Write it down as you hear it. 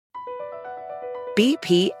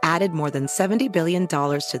BP added more than $70 billion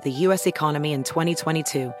to the U.S. economy in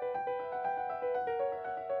 2022.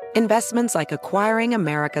 Investments like acquiring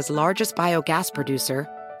America's largest biogas producer,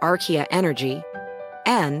 Archaea Energy,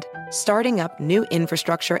 and starting up new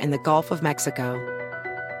infrastructure in the Gulf of Mexico.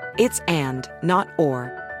 It's and, not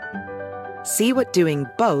or. See what doing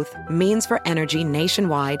both means for energy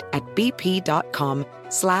nationwide at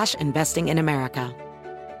bp.com/investing in America.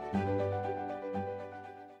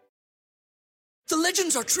 The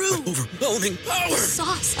legends are true. Overwhelming power! The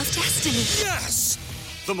sauce of destiny. Yes!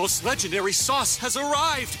 The most legendary sauce has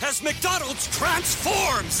arrived as McDonald's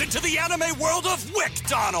transforms into the anime world of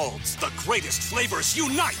WickDonald's. The greatest flavors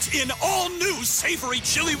unite in all new savory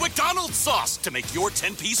chili McDonald's sauce to make your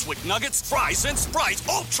 10-piece Wick Nuggets, fries, and Sprite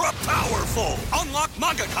ultra-powerful. Unlock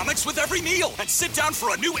manga comics with every meal and sit down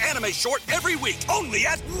for a new anime short every week only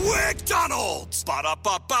at WickDonald's.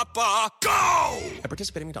 Ba-da-ba-ba-ba, go! At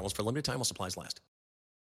participating McDonald's for a limited time while supplies last.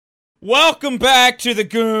 Welcome back to the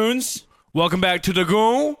Goons. Welcome back to the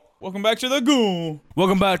Goon. Welcome back to the Goon.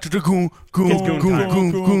 Welcome back to the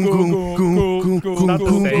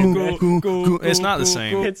Goon. It's not the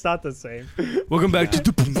same. It's not the same. Welcome back to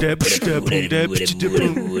the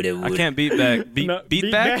I can't beat back. Beat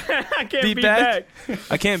back? I can't beat back.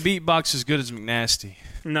 I can't beatbox as good as McNasty.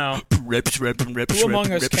 No. Who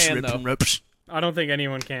among us can, though? I don't think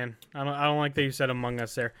anyone can. I don't like that you said Among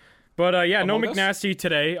Us there. But yeah, no McNasty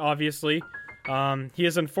today, obviously. He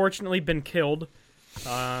has unfortunately been killed.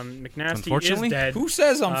 McNasty is dead. Who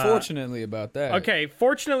says unfortunately about that? Okay,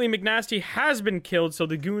 fortunately McNasty has been killed, so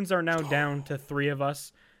the Goons are now down to 3 of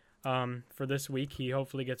us for this week. He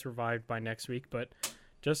hopefully gets revived by next week, but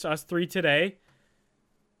just us 3 today.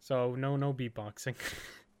 So no beatboxing.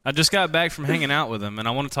 I just got back from hanging out with him, and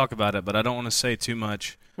I want to talk about it, but I don't want to say too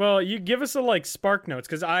much. Well, you give us a Spark Notes,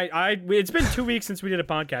 because it's been 2 weeks since we did a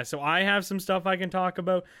podcast, so I have some stuff I can talk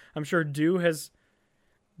about. I'm sure Dew has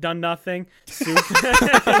done nothing.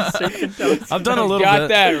 I've done a little bit. Got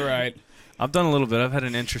that right. I've done a little bit. I've had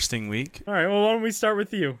an interesting week. All right, well, why don't we start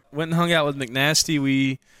with you? Went and hung out with McNasty.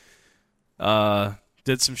 We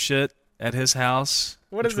did some shit at his house.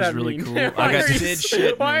 What does which was that really mean? cool.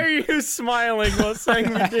 Why are you smiling while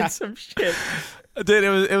saying we did some shit? Dude,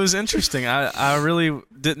 it was interesting. I really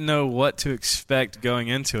didn't know what to expect going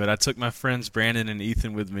into it. I took my friends Brandon and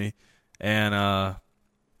Ethan with me, and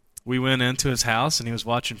we went into his house, and he was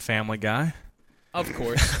watching Family Guy. Of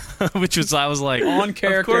course. Which was, I was like... On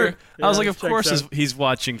character. Of course he's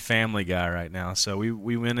watching Family Guy right now. So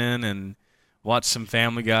we went in and watched some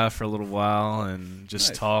Family Guy for a little while and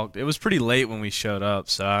just talked. It was pretty late when we showed up,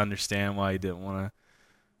 so I understand why he didn't want to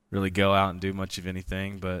really go out and do much of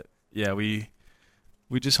anything. But, yeah, we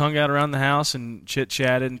just hung out around the house and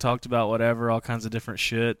chit-chatted and talked about whatever, all kinds of different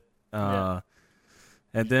shit. And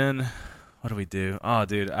then... what do we do? Oh,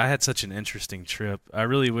 dude, I had such an interesting trip. I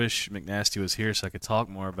really wish McNasty was here so I could talk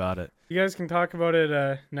more about it. You guys can talk about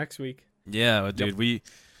it next week. Yeah, dude, we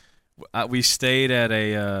stayed at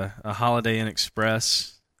a Holiday Inn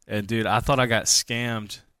Express, and, dude, I thought I got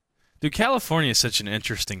scammed. Dude, California is such an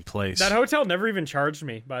interesting place. That hotel never even charged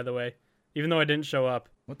me, by the way, even though I didn't show up.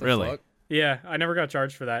 What the fuck? Yeah, I never got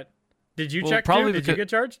charged for that. Did you check, probably too? Did you get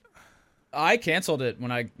charged? I canceled it when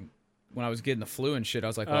I was getting the flu and shit. I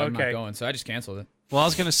was like, I'm not going, so I just canceled it. Well, I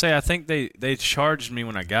was gonna say, I think they charged me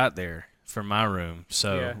when I got there for my room.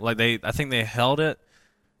 So I think they held it,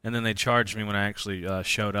 and then they charged me when I actually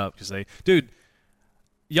showed up because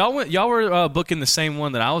y'all were booking the same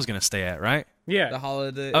one that I was gonna stay at, right? Yeah. The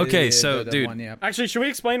Holiday. Okay, the dude. one, yeah. Actually, should we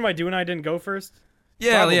explain why Dew and I didn't go first?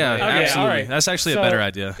 Yeah, Probably. yeah, Okay, absolutely. all right. That's actually a better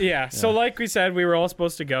idea. Yeah. So like we said, we were all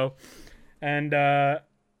supposed to go, and I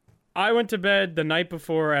went to bed the night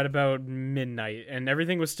before at about midnight, and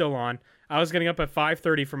everything was still on. I was getting up at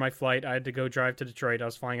 5:30 for my flight. I had to go drive to Detroit. I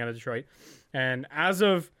was flying out of Detroit, and as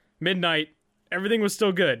of midnight, everything was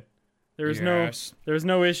still good. There was no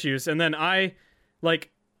issues. And then I,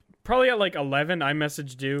 probably at 11, I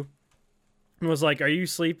messaged Dew and was like, "Are you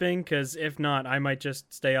sleeping? Because if not, I might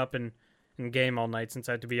just stay up and game all night since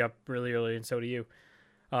I had to be up really early, and so do you."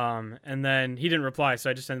 And then he didn't reply, so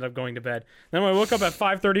I just ended up going to bed. Then when I woke up at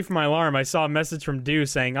 5:30 for my alarm, I saw a message from Dew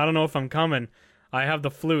saying, "I don't know if I'm coming. I have the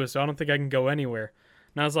flu, so I don't think I can go anywhere."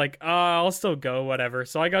 And I was like, I'll still go, whatever.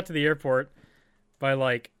 So I got to the airport by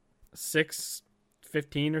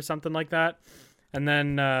 6:15 or something like that. And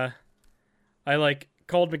then I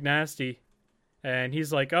called McNasty, and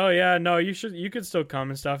he's like, "Oh yeah, no, you could still come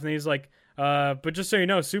and stuff." And he's like, "But just so you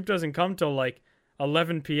know, Soup doesn't come till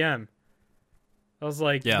 11 p.m. I was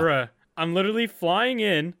like, bruh, I'm literally flying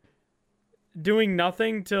in, doing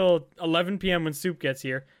nothing till 11 p.m. when Soup gets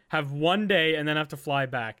here, have one day, and then have to fly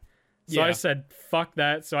back. So I said, fuck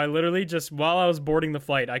that. So I literally just, while I was boarding the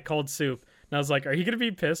flight, I called Soup. And I was like, are you going to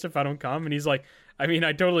be pissed if I don't come? And he's like, I mean,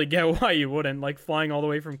 I totally get why you wouldn't. Like, flying all the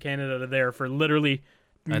way from Canada to there for literally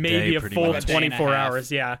maybe a full 24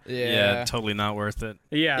 hours. Yeah, totally not worth it.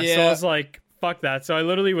 Yeah, so I was like, fuck that. So I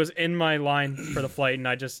literally was in my line for the flight, and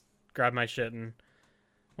I just grabbed my shit and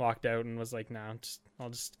walked out and was like, nah, I'll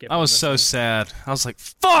just get. I was so sad. I was like,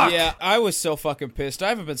 fuck! Yeah, I was so fucking pissed. I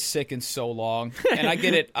haven't been sick in so long. And I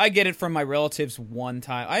get it. I get it from my relatives one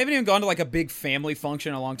time. I haven't even gone to like a big family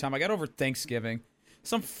function in a long time. I got over Thanksgiving.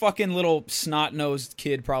 Some fucking little snot-nosed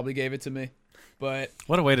kid probably gave it to me. But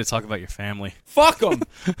what a way to talk about your family. Fuck them.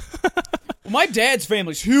 My dad's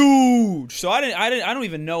family's huge, so I don't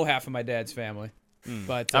even know half of my dad's family.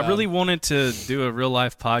 But I really wanted to do a real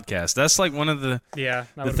life podcast. That's like one of the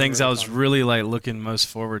things really I was really like looking most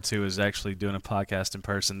forward to is actually doing a podcast in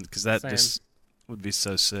person because that just would be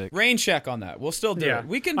so sick. Rain check on that. We'll still do it.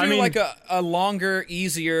 We can do like a longer,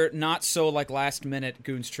 easier, not so like last minute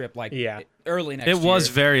Goons trip like early next year. It was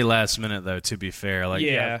very last minute though. To be fair, like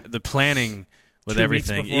the planning with 2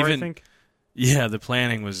 everything, weeks before, I think. Yeah, the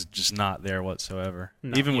planning was just not there whatsoever.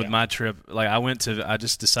 No, even with my trip, like I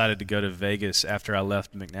just decided to go to Vegas after I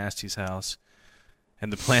left McNasty's house,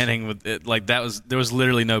 and the planning with it, like there was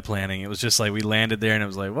literally no planning. It was just like we landed there and it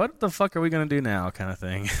was like, what the fuck are we gonna do now, kind of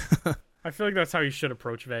thing. I feel like that's how you should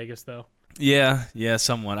approach Vegas, though. Yeah,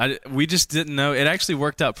 somewhat. We just didn't know. It actually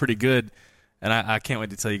worked out pretty good, and I can't wait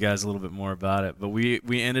to tell you guys a little bit more about it. But we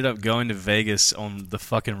ended up going to Vegas on the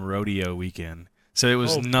fucking rodeo weekend. So it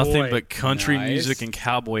was nothing but country music and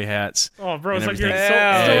cowboy hats. Oh, bro, it's like you're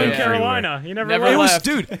still in Carolina. You never left.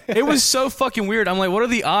 It was so fucking weird. I'm like, what are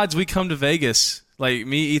the odds we come to Vegas? Like,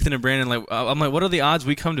 me, Ethan, and Brandon, like, I'm like, what are the odds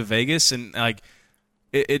we come to Vegas? And, like,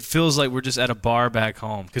 it feels like we're just at a bar back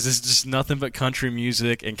home because it's just nothing but country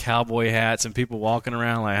music and cowboy hats and people walking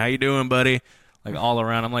around like, how you doing, buddy? Like, all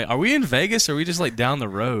around. I'm like, are we in Vegas or are we just, like, down the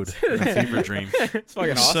road in a fever dream? It's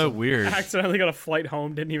fucking awesome. So weird. I accidentally got a flight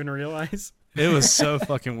home, didn't even realize. It was so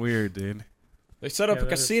fucking weird, dude. They set up a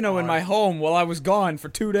casino in my home while I was gone for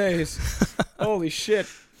 2 days. Holy shit.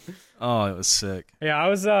 Oh, it was sick. Yeah, I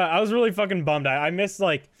was really fucking bummed. I missed,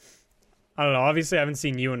 like, I don't know. Obviously, I haven't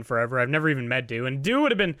seen you in forever. I've never even met Dew. And Dew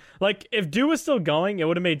would have been, like, if Dew was still going, it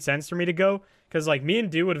would have made sense for me to go. Because, like, me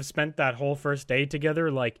and Dew would have spent that whole first day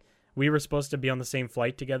together. Like, we were supposed to be on the same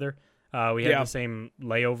flight together. We had the same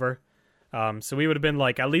layover. So we would have been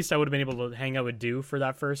like, at least I would have been able to hang out with Dew for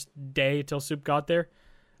that first day till Soup got there.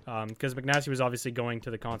 Because McNasty was obviously going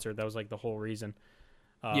to the concert. That was like the whole reason.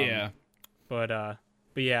 But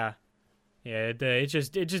yeah. Yeah, it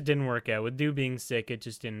just didn't work out. With Dew being sick, it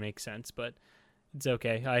just didn't make sense. But it's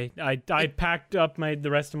okay. I packed up the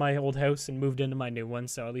rest of my old house and moved into my new one.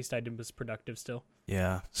 So at least I was productive still.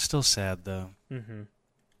 Yeah, still sad though. Mm-hmm.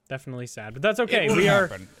 Definitely sad, but that's okay.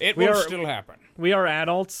 It will still happen. We are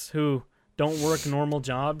adults who don't work normal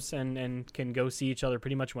jobs and can go see each other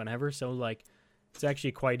pretty much whenever. So like, it's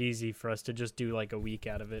actually quite easy for us to just do like a week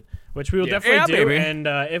out of it, which we will definitely do. Baby. And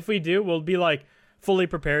if we do, we'll be like fully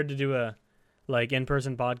prepared to do a like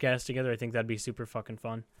in-person podcast together. I think that'd be super fucking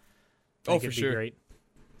fun. Oh, for sure. Be great.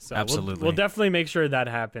 So absolutely. We'll definitely make sure that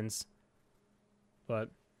happens. But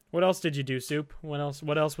what else did you do, Soup? What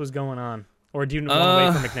else was going on? Or do you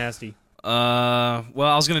want to wait for McNasty? Well,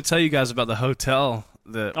 I was going to tell you guys about the hotel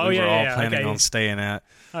that we were all planning on staying at.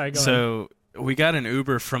 All right, go ahead. We got an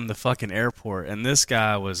Uber from the fucking airport, and this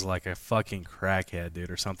guy was like a fucking crackhead,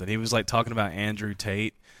 dude, or something. He was like talking about Andrew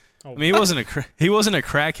Tate. I mean, he wasn't a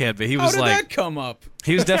crackhead, but he was like. How did that come up?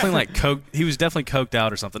 He was definitely like he was definitely coked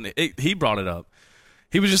out or something. He brought it up.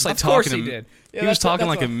 He was just like talking. Of course he did. Yeah, he was talking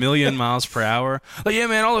like a million miles per hour. Like, yeah,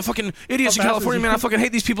 man, all the fucking idiots in California, man. I fucking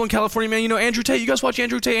hate these people in California, man. You know, Andrew Tate. You guys watch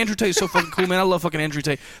Andrew Tate? Andrew Tate's so fucking cool, man. I love fucking Andrew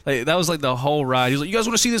Tate. Like, that was like the whole ride. He was like, you guys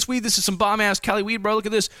want to see this weed? This is some bomb-ass Cali weed, bro. Look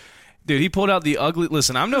at this. Dude, he pulled out the ugly...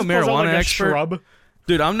 Listen, I'm no marijuana expert. Shrub.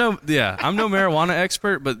 Dude, I'm no marijuana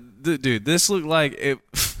expert, but dude, this looked like it...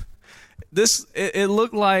 It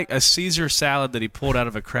looked like a Caesar salad that he pulled out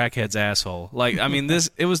of a crackhead's asshole. Like, I mean,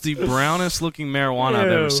 it was the brownest looking marijuana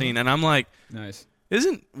I've ever seen. And I'm like, nice.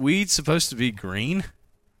 Isn't weed supposed to be green?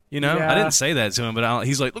 You know? Yeah. I didn't say that to him, but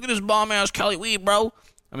he's like, look at this bomb-ass Cali weed, bro.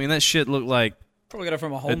 I mean, that shit looked like probably got it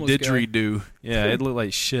from a homeless guy. Didgeridoo. Yeah, it looked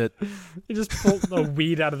like shit. He just pulled the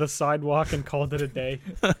weed out of the sidewalk and called it a day.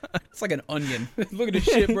 It's like an onion. Look at this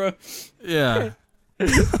shit, bro. Yeah.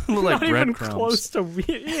 Look like Not even breadcrumbs. close to weed.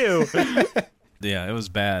 Ew. Yeah, it was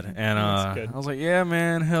bad. And I was like, yeah,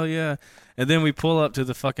 man, hell yeah. And then we pull up to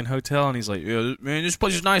the fucking hotel, and he's like, yeah, man, this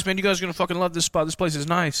place is nice, man. You guys are going to fucking love this spot. This place is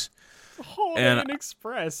nice. Holiday Inn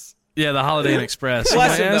Express. Yeah, the Holiday Inn Express.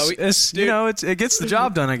 Bless him, it's, though. it's you know, it gets the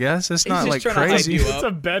job done. I guess it's not just like trying to hype crazy. you up. It's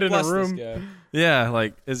a bed in Bless a this room. guy. Yeah,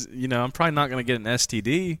 like I'm probably not gonna get an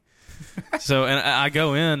STD. So and I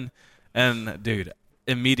go in, and dude,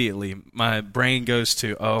 immediately my brain goes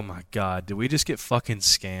to, oh my god, did we just get fucking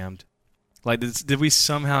scammed? Like, did we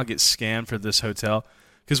somehow get scammed for this hotel?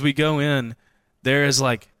 Because we go in, there is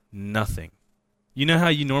like nothing. You know how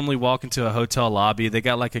you normally walk into a hotel lobby? They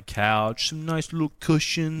got like a couch, some nice little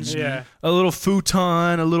cushions, Yeah. a little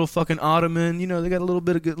futon, a little fucking ottoman. You know, they got a little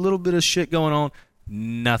bit of shit going on.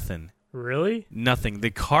 Nothing. Really? Nothing. The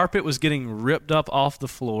carpet was getting ripped up off the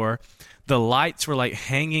floor. The lights were like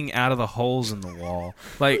hanging out of the holes in the wall.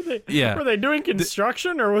 Like, yeah. Were they doing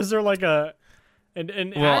construction, or was there like an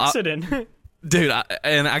accident? Dude,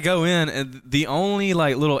 I go in, and the only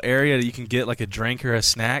like little area that you can get like a drink or a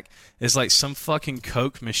snack is like some fucking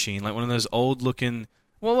Coke machine, like one of those old looking.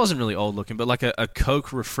 Well, it wasn't really old looking, but like a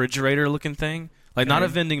Coke refrigerator looking thing, like not a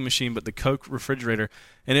vending machine, but the Coke refrigerator,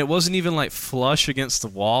 and it wasn't even like flush against the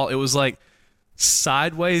wall. It was like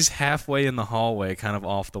sideways, halfway in the hallway, kind of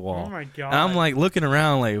off the wall. Oh my god! And I'm like looking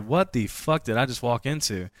around, like, what the fuck did I just walk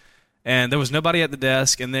into? And there was nobody at the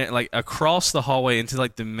desk, and then like across the hallway into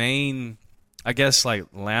like the main, I guess, like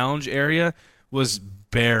lounge area was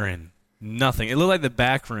barren. Nothing. It looked like the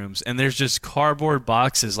back rooms, and there's just cardboard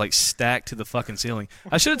boxes like stacked to the fucking ceiling.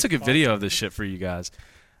 I should have took a video of this shit for you guys.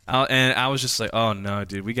 And I was just like, oh no,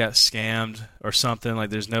 dude, we got scammed or something. Like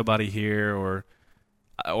there's nobody here,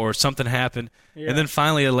 or something happened. Yeah. And then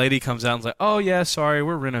finally a lady comes out and's like, oh yeah, sorry,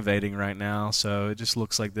 we're renovating right now, so it just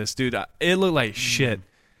looks like this. Dude, it looked like shit.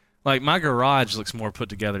 Like my garage looks more put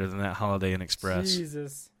together than that Holiday Inn Express.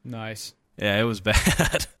 Jesus, Nice. Yeah, it was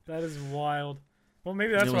bad. that is wild. Well,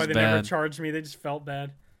 maybe that's It why was they never bad. charged me. They just felt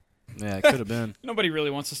bad. Yeah, it could have been. Nobody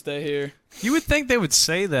really wants to stay here. You would think they would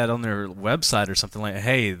say that on their website or something like,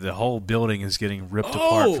 hey, the whole building is getting ripped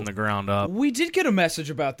apart from the ground up. We did get a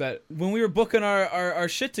message about that when we were booking our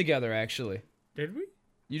shit together, actually. Did we?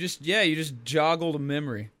 You just joggled a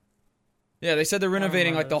memory. Yeah, they said they're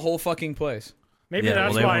renovating like the whole fucking place. Maybe Yeah,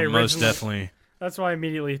 that's well, they why. were most originally- definitely. That's why I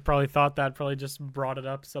immediately probably thought that. Probably just brought it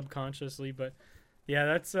up subconsciously. But yeah,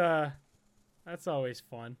 that's always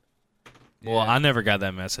fun. Well, I never got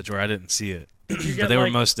that message, or I didn't see it. you But get, they were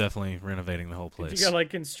like- most definitely renovating the whole Did place. you get like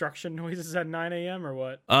construction noises at 9 a.m. or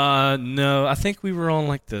what? No, I think we were on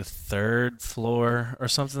like the 3rd floor or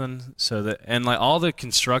something. So that, and like all the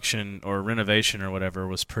construction or renovation or whatever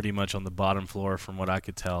was pretty much on the bottom floor from what I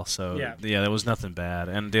could tell. So Yeah. there was nothing bad.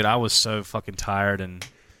 And dude, I was so fucking tired and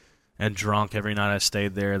drunk every night I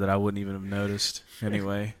stayed there that I wouldn't even have noticed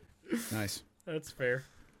anyway. Nice. That's fair.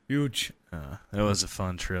 Huge. It was a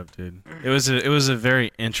fun trip, dude. It was a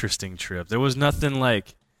very interesting trip. There was nothing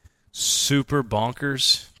like super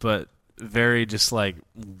bonkers, but very just like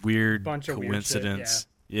weird Bunch of weird shit, coincidence.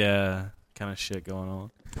 Yeah, kind of shit going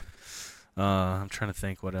on. I'm trying to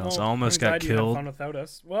think what else. Well, I almost I'm got glad you had killed. fun without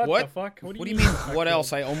us. What the fuck? What do you mean? What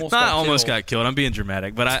else? I almost got almost killed. got killed. I'm being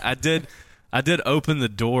dramatic, but I did open the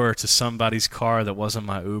door to somebody's car that wasn't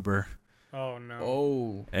my Uber, Oh no.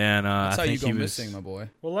 Oh. and That's I how you think go he was. missing, my boy.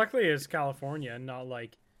 Well, luckily it's California, and not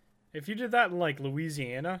like if you did that in like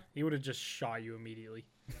Louisiana, he would have just shot you immediately.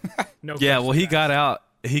 No. Yeah, well, questions he got asked. out.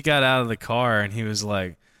 He got out of the car and he was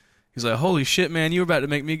like, "Holy shit, man! You were about to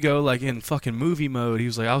make me go like in fucking movie mode." He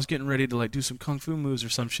was like, "I was getting ready to like do some kung fu moves or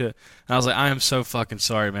some shit." And I was like, "I am so fucking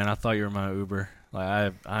sorry, man. I thought you were my Uber.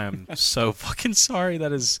 Like, I am so fucking sorry.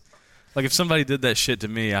 That is, like, if somebody did that shit to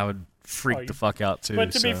me, I would freak the fuck out too."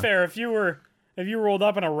 But to be so. fair, if you rolled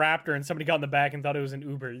up in a Raptor and somebody got in the back and thought it was an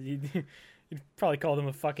Uber, you'd probably call them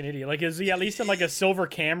a fucking idiot. Like, is he at least in like a silver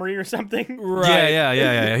Camry or something?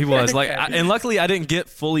 Yeah. He was like, and luckily I didn't get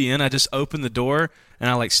fully in. I just opened the door and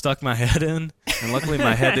I like stuck my head in, and luckily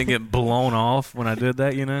my head didn't get blown off when I did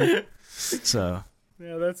that, you know. So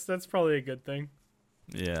Yeah, that's probably a good thing.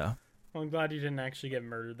 yeah, Well, I'm glad you didn't actually get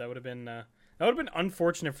murdered. That would have been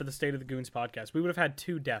unfortunate for the State of the Goons podcast. We would have had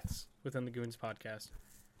 2 deaths within the Goons podcast.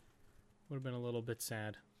 Would have been a little bit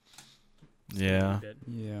sad. yeah. Bit.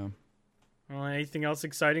 Yeah. Well, anything else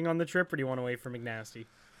exciting on the trip, or do you want to wait for McNasty?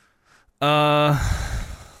 Let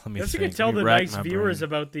me Guess you think. could tell Let me the rack nice my viewers brain.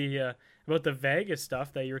 about the Vegas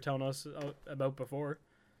stuff that you were telling us about before,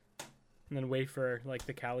 and then wait for like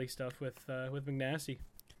the Cali stuff with McNasty.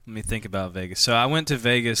 Let me think about Vegas. So I went to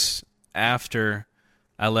Vegas after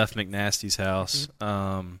I left McNasty's house.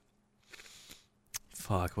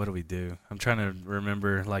 Fuck, what do we do? I'm trying to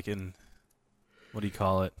remember, like in, what do you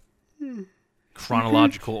call it?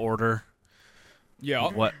 Chronological order. Yeah.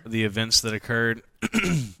 What the events that occurred.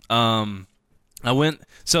 I went.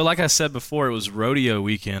 So like I said before, it was rodeo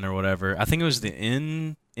weekend or whatever. I think it was the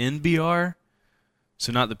NBR.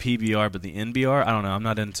 So not the PBR, but the NBR. I don't know. I'm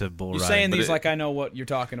not into bull You're riding. saying these but like I know what you're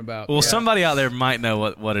talking about. Well, Yeah. somebody out there might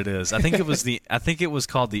know what it is. I think it was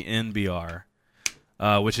called the NBR,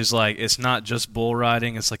 which is like it's not just bull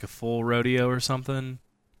riding. It's like a full rodeo or something.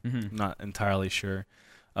 I'm not entirely sure.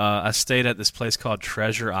 I stayed at this place called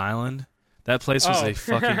Treasure Island. That place was a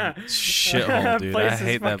fucking shithole, dude. I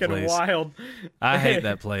hate that place. Wild. I hate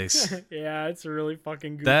that place. Yeah, it's really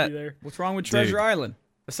fucking goofy That- there. What's wrong with Treasure Dude. Island?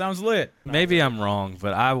 That sounds lit. Maybe I'm wrong,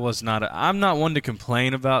 but I'm not one to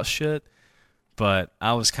complain about shit, but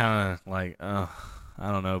I was kind of like, I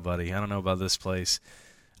don't know, buddy. I don't know about this place.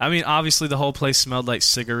 I mean, obviously the whole place smelled like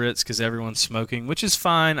cigarettes because everyone's smoking, which is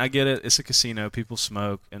fine. I get it. It's a casino. People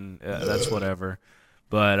smoke, and that's whatever.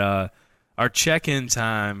 But our check-in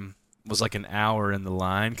time was like an hour in the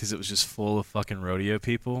line because it was just full of fucking rodeo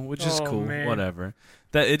people, which is cool. Man. Whatever.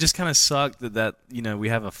 That it just kind of sucked that we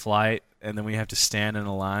have a flight and then we have to stand in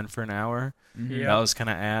a line for an hour. Yeah. That was kind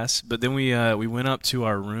of ass. But then we went up to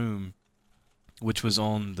our room, which was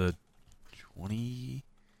on the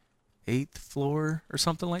 28th floor or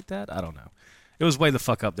something like that. I don't know. It was way the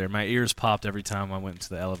fuck up there. My ears popped every time I went into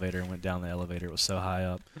the elevator and went down the elevator. It was so high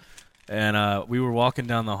up. And we were walking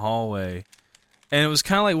down the hallway, and it was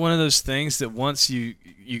kind of like one of those things that once you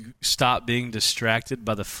stop being distracted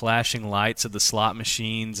by the flashing lights of the slot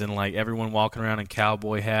machines and like everyone walking around in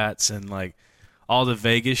cowboy hats and like all the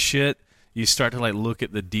Vegas shit, you start to like look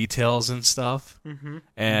at the details and stuff. Mm-hmm.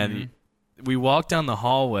 And we walked down the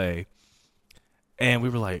hallway, and we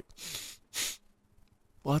were like,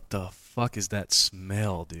 what the fuck is that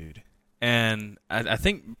smell, dude? And I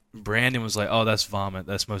think Brandon was like, oh, that's vomit.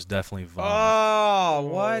 That's most definitely vomit. Oh,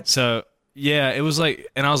 what? So, yeah, it was like,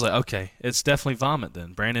 and I was like, okay, it's definitely vomit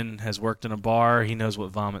then. Brandon has worked in a bar. He knows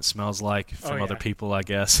what vomit smells like from other people, I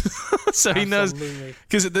guess. So he knows.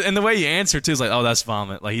 Because and the way he answered, too, is like, oh, that's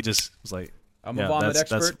vomit. Like, he just was like, I'm a vomit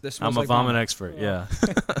expert. This smells I'm a like vomit expert, yeah.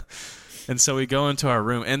 And so we go into our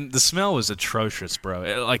room, and the smell was atrocious, bro.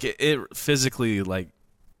 It physically, like,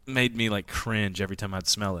 made me, like, cringe every time I'd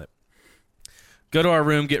smell it. Go to our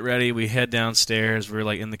room, get ready. We head downstairs. We're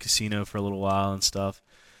like in the casino for a little while and stuff.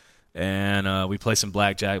 And we play some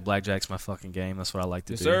blackjack. Blackjack's my fucking game. That's what I like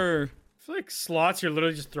to do. Sir. I feel like slots, you're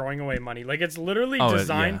literally just throwing away money. Like, it's literally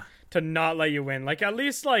designed to not let you win. Like, at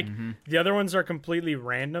least, like, the other ones are completely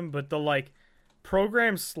random, but the, like,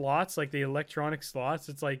 program slots, like the electronic slots,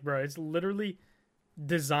 it's like, bro, it's literally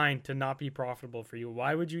designed to not be profitable for you.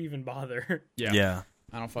 Why would you even bother? Yeah.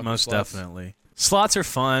 I don't fuck Most with slots. definitely. Slots are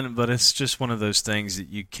fun, but it's just one of those things that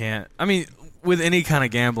you can't... I mean, with any kind of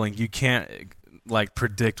gambling, you can't, like,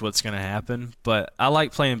 predict what's going to happen. But I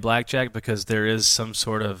like playing blackjack because there is some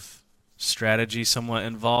sort of strategy somewhat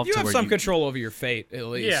involved. You to have where some control over your fate, at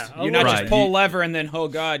least. Yeah, You're not right. just pull a lever and then, oh,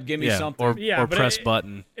 God, give me something. Or but press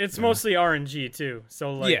button. It's mostly RNG, too.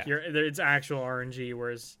 So, like, Yeah. it's actual RNG,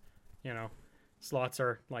 whereas, you know, slots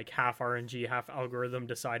are, like, half RNG, half algorithm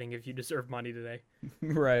deciding if you deserve money today.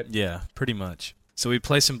 Right. Yeah, pretty much. So we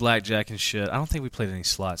play some blackjack and shit. I don't think we played any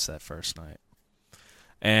slots that first night.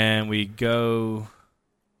 And we go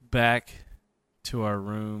back to our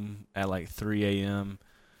room at like 3 a.m.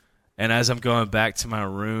 And as I'm going back to my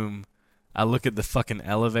room, I look at the fucking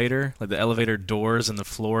elevator, like the elevator doors and the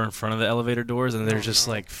floor in front of the elevator doors, and there's just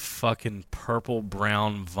like fucking purple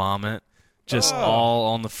brown vomit just all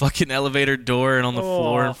on the fucking elevator door and on the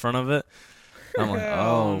floor in front of it. I'm like,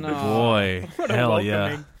 oh no. boy, What a hell yeah.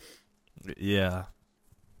 welcoming. Yeah,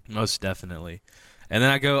 most definitely. And then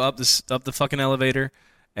I go up the fucking elevator,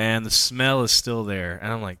 and the smell is still there.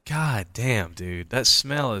 And I'm like, God damn, dude, that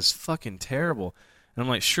smell is fucking terrible. And I'm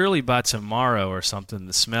like, surely by tomorrow or something,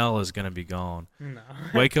 the smell is gonna be gone. No.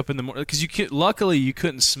 Wake up in the morning because luckily you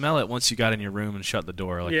couldn't smell it once you got in your room and shut the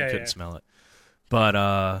door. Like you couldn't smell it.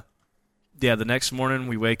 But yeah, the next morning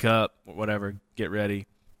we wake up, whatever, get ready.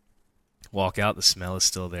 Walk out, the smell is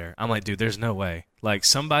still there. I'm like, dude, there's no way. Like,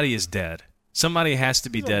 somebody is dead. Somebody has to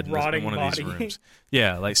be dead in one of these rooms.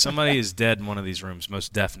 Yeah, like, somebody is dead in one of these rooms,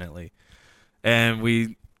 most definitely. And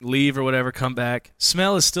we leave or whatever, come back.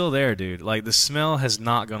 Smell is still there, dude. Like, the smell has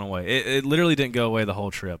not gone away. It literally didn't go away the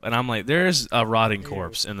whole trip. And I'm like, there's a rotting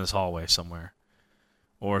corpse in this hallway somewhere.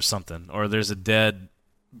 Or something. Or there's a dead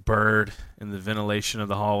bird in the ventilation of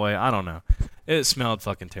the hallway. I don't know. It smelled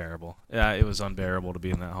fucking terrible. Yeah, it was unbearable to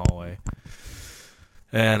be in that hallway.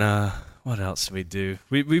 And what else did we do?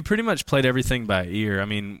 We pretty much played everything by ear. I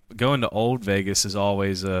mean, going to Old Vegas is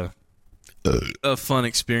always a fun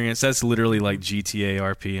experience. That's literally like GTA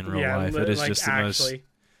RP in real life. It is like just the most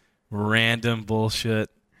random bullshit.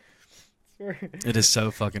 It is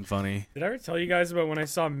so fucking funny. Did I ever tell you guys about when I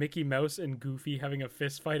saw Mickey Mouse and Goofy having a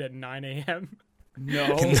fist fight at 9 a.m.?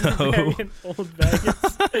 No. In old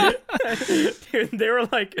Vegas. Dude, they were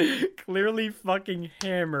like clearly fucking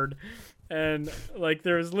hammered, and like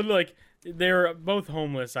there was literally like they were both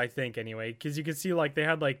homeless, I think, anyway, because you could see like they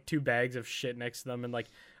had like 2 bags of shit next to them and like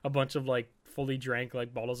a bunch of like fully drank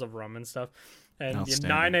like bottles of rum and stuff. And at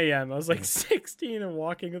 9 a.m. I was like 16 and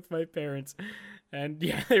walking with my parents, and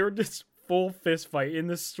yeah, they were just full fist fight in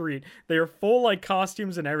the street. They were full like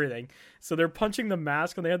costumes and everything. So they're punching the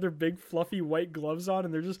mask and they had their big fluffy white gloves on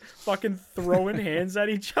and they're just fucking throwing hands at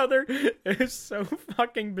each other. It's so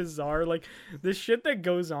fucking bizarre. Like the shit that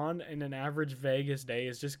goes on in an average Vegas day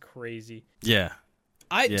is just crazy. Yeah.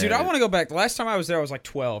 Dude, I want to go back. The last time I was there, I was like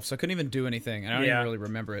 12, so I couldn't even do anything, and I don't even really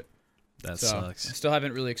remember it. That so, sucks. I still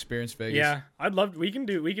haven't really experienced Vegas. Yeah, I'd love. We can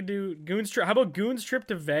do Goons trip. How about Goons trip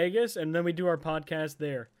to Vegas, and then we do our podcast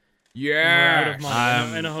there. Yeah,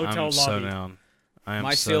 in a hotel I'm lobby. So down. I am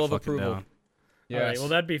my so seal of fucking approval. Down. Yes. All right, well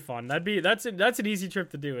that'd be fun. That's an easy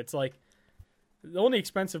trip to do. It's like the only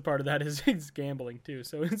expensive part of that is it's gambling too.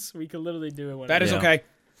 So we could literally do it when That is okay.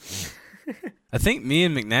 I think me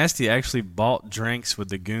and McNasty actually bought drinks with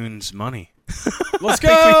the Goons' money. Let's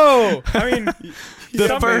go. I mean,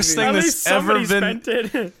 The first thing at that's least ever somebody been.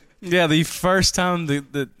 spent it. Yeah, the first time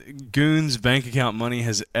the Goons' bank account money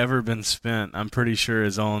has ever been spent, I'm pretty sure,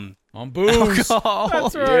 is on booze. alcohol.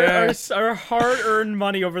 That's right. Our hard-earned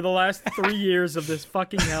money over the last 3 years of this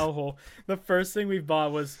fucking hellhole. The first thing we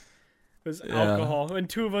bought was alcohol, and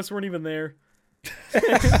 2 of us weren't even there.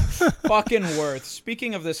 Fucking worth.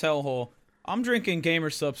 Speaking of this hellhole, I'm drinking Gamer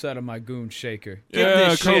Subs out of my Goon shaker. Get Yeah,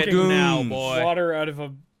 this shit Coke now, Goons. boy. Water out of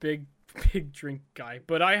a big drink guy.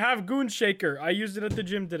 But I have Goon Shaker. I used it at the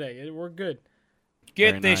gym today. We're good.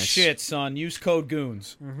 Get Very this nice. shit, son. Use code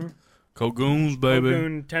Goons. Code Goons, baby.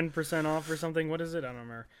 Goon 10% off or something. What is it? I don't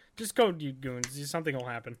remember. Just code you Goons. Something will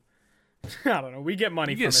happen. I don't know. We get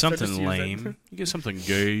money You from get it. so just something use it. lame. You get something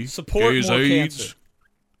gay. Support Gay's more AIDS. cancer.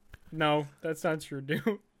 No, that's not true, dude.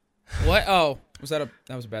 What? Oh, that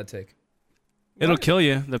was a bad take. It'll kill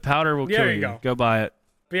you. The powder will There kill you you. go. Go buy it.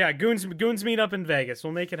 But yeah, Goons meet up in Vegas.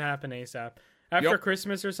 We'll make it happen ASAP. After Yep.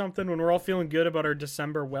 Christmas or something, when we're all feeling good about our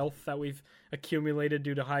December wealth that we've accumulated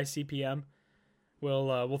due to high CPM,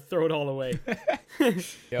 we'll throw it all away.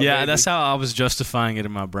 Yeah, that's how I was justifying it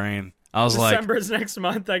in my brain. I was like, December's next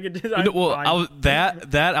month. I could do well,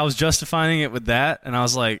 I was justifying it with that, and I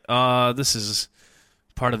was like, this is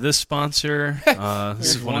part of this sponsor.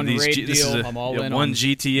 This is one of these. raid This is deal. I'm all in one on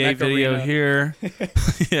GTA Mech video Arena. here.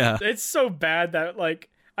 Yeah, It's so bad that like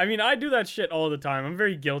I mean I do that shit all the time. I'm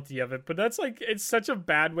very guilty of it, but that's like it's such a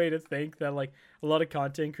bad way to think that like a lot of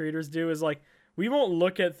content creators do is like we won't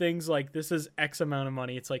look at things like this is X amount of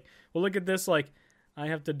money. It's like we'll look at this like I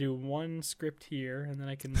have to do one script here and then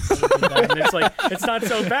I can do that. And it's like it's not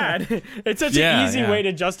so bad. It's such an easy way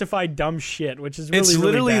to justify dumb shit, which is really it's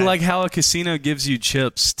literally really bad. like how a casino gives you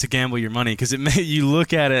chips to gamble your money because it may you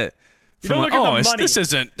look at it. You From don't like, look at oh, the it's-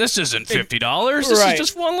 money. this isn't $50. This Right. is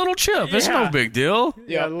just one little chip. It's Yeah. no big deal.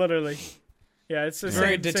 Yeah, literally. Yeah, it's the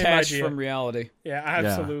Very same detached idea. from reality. Yeah,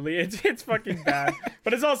 absolutely. It's fucking bad,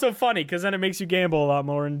 but it's also funny because then it makes you gamble a lot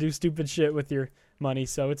more and do stupid shit with your money.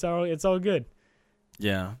 So it's all good.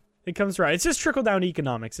 Yeah. It comes right. It's just trickle down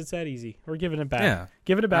economics. It's that easy. We're giving it back. Yeah,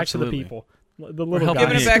 Giving it back absolutely. to the people. The little helping guy.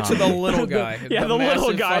 Giving it back to the economy. little guy. Yeah, the little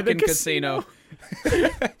massive guy, the fucking casino.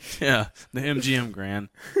 Yeah, the MGM Grand.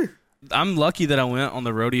 I'm lucky that I went on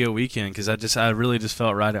the rodeo weekend because I really just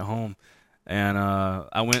felt right at home, and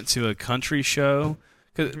I went to a country show.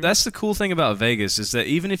 Cause that's the cool thing about Vegas is that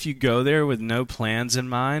even if you go there with no plans in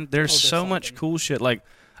mind, there's so much cool shit. Like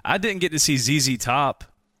I didn't get to see ZZ Top,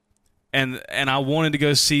 and I wanted to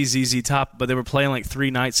go see ZZ Top, but they were playing like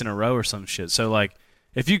 3 nights in a row or some shit. So like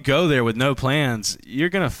if you go there with no plans, you're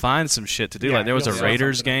gonna find some shit to do. Yeah, like there was a you'll find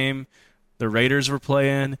Raiders something. game. The Raiders were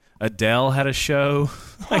playing. Adele had a show.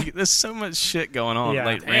 Like, there's so much shit going on, Yeah.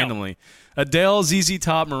 like Damn. randomly. Adele, ZZ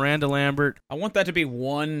Top, Miranda Lambert. I want that to be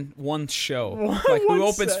one show. Like one who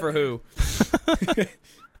opens set. for who?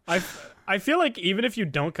 I feel like even if you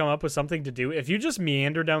don't come up with something to do, if you just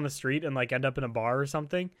meander down the street and like end up in a bar or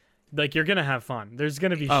something, like you're gonna have fun. There's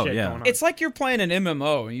gonna be Oh, shit yeah. going on. It's like you're playing an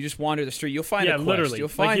MMO and you just wander the street. You'll find a quest. literally. You'll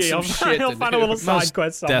find Like, some shit. You'll to find do. a little side Most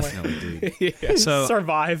quest somewhere. Definitely, dude. So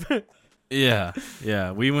Survive. yeah.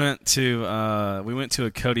 We went to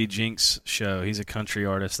a Cody Jinks show. He's a country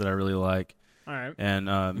artist that I really like, All right. and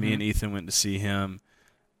me and Ethan went to see him,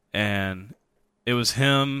 and it was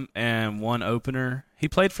him and one opener. He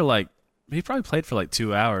probably played for like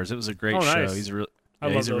 2 hours. It was a great Oh, show. nice. He's a I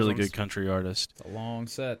love he's a those really ones. good country artist. It's a long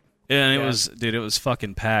set. Yeah, and Yeah. it was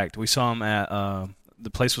fucking packed. We saw him at the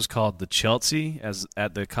place was called the Chelsea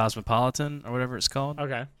at the Cosmopolitan or whatever it's called.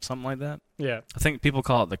 Okay. Something like that. Yeah. I think people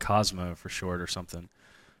call it the Cosmo for short or something.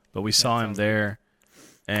 But we saw him there,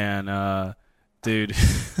 and dude,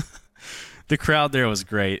 the crowd there was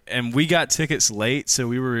great. And we got tickets late, so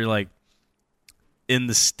we were like in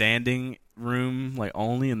the standing room, like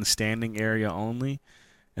only in the standing area only.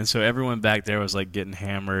 And so everyone back there was like getting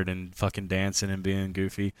hammered and fucking dancing and being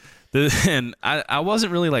goofy. And I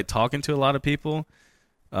wasn't really like talking to a lot of people.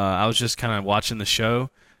 I was just kind of watching the show.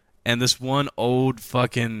 And this one old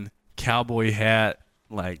fucking cowboy hat,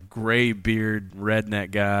 like gray beard,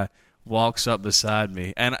 redneck guy walks up beside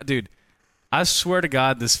me. And dude, I swear to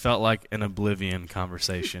God, this felt like an Oblivion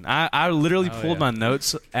conversation. I literally pulled my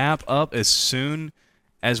notes app up as soon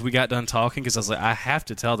as we got done talking, because I was like, I have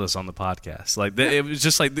to tell this on the podcast. Like, it was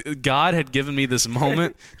just like God had given me this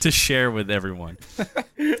moment to share with everyone.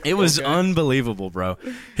 It was unbelievable, bro.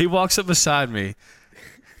 He walks up beside me,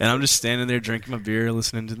 and I'm just standing there drinking my beer,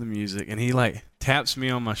 listening to the music, and he like taps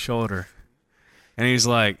me on my shoulder, and he's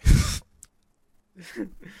like,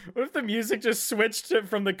 what if the music just switched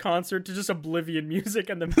from the concert to just Oblivion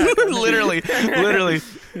music and the literally,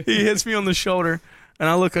 he hits me on the shoulder. And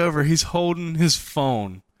I look over, he's holding his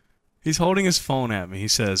phone. He's holding his phone at me. He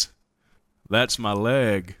says, "That's my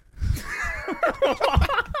leg." I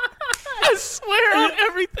swear on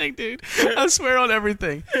everything, dude. I swear on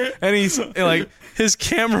everything. And he's like, his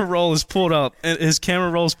camera roll is pulled up, and it's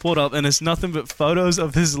nothing but photos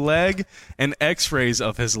of his leg and x-rays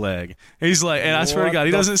of his leg. He's like, and I swear to God,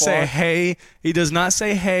 he doesn't say hey. He does not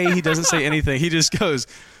say hey. He doesn't say anything. He just goes,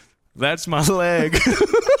 "That's my leg."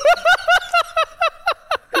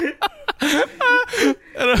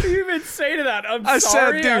 What do you even say to that? I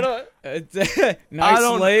sorry. Said, dude,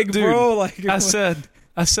 nice leg, dude, bro. Like, I said,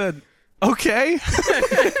 okay.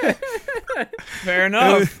 Fair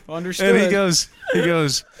enough. Understood. And he goes,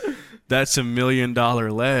 "That's $1 million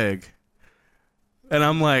leg." And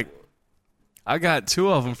I'm like, I got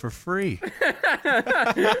 2 of them for free.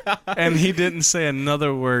 And he didn't say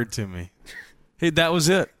another word to me. That was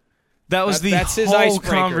it. That was that's his whole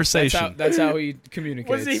conversation. That's how he communicates.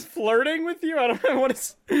 Was he flirting with you? I don't know what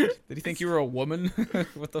is. Did he think you were a woman?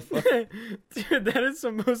 What the fuck? Dude, that is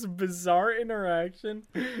the most bizarre interaction.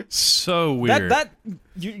 So weird.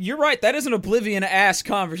 You're right. That is an Oblivion-ass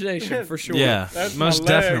conversation for sure. Yeah, most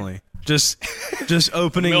definitely. Just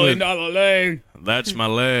opening $1 million leg. "That's my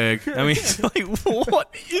leg." I mean, like,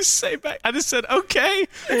 what did you say back? I just said, okay.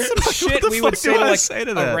 Some shit we would say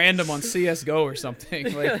to a random on CSGO or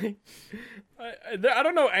something. Like, I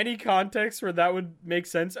don't know any context where that would make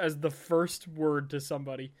sense as the first word to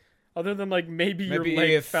somebody, other than like maybe your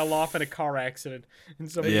leg fell off in a car accident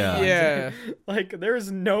and somebody. Yeah. Like, there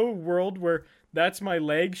is no world where "that's my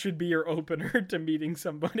leg" should be your opener to meeting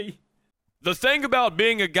somebody. The thing about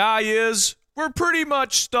being a guy is, we're pretty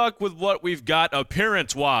much stuck with what we've got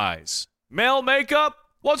appearance-wise. Male makeup?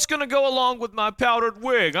 What's gonna go along with my powdered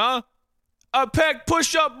wig, huh? A pec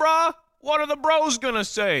push-up bra? What are the bros gonna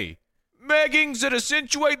say? Meggings that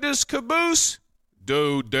accentuate this caboose?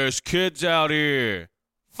 Dude, there's kids out here.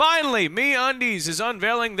 Finally, MeUndies is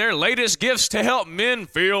unveiling their latest gifts to help men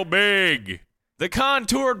feel big. The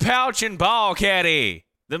contoured pouch and ball caddy.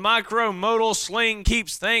 The micromodal sling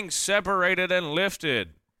keeps things separated and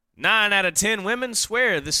lifted. 9 out of 10 women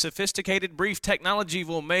swear this sophisticated brief technology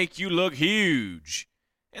will make you look huge.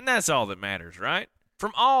 And that's all that matters, right?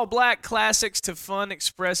 From all black classics to fun,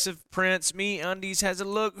 expressive prints, MeUndies has a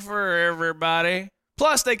look for everybody.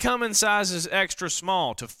 Plus, they come in sizes extra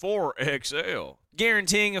small to 4XL,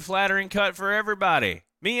 guaranteeing a flattering cut for everybody.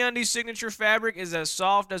 MeUndies' signature fabric is as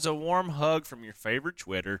soft as a warm hug from your favorite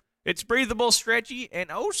Twitter. It's breathable, stretchy,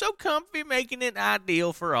 and oh so comfy, making it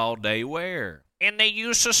ideal for all-day wear. And they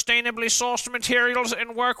use sustainably sourced materials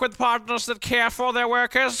and work with partners that care for their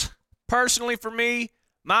workers. Personally, for me,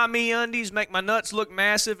 my MeUndies make my nuts look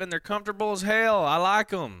massive, and they're comfortable as hell. I like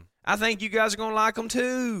them. I think you guys are going to like them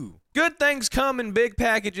too. Good things come in big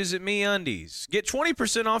packages at MeUndies. Get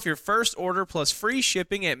 20% off your first order plus free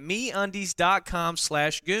shipping at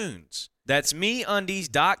MeUndies.com/goons. That's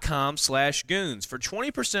MeUndies.com/goons for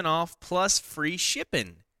 20% off plus free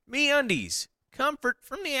shipping. MeUndies, comfort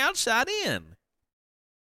from the outside in.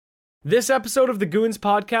 This episode of the Goons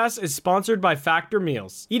Podcast is sponsored by Factor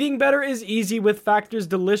Meals. Eating better is easy with Factor's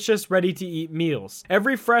delicious, ready-to-eat meals.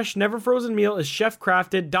 Every fresh, never-frozen meal is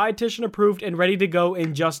chef-crafted, dietitian-approved, and ready to go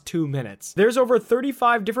in just 2 minutes. There's over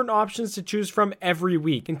 35 different options to choose from every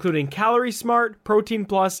week, including Calorie Smart, Protein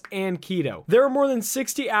Plus, and Keto. There are more than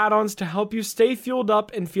 60 add-ons to help you stay fueled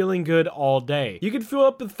up and feeling good all day. You can fuel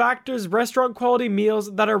up with Factor's restaurant-quality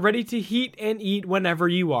meals that are ready to heat and eat whenever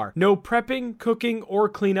you are. No prepping, cooking, or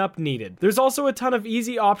cleanup needed. There's also a ton of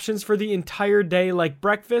easy options for the entire day like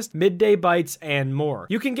breakfast, midday bites, and more.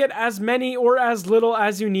 You can get as many or as little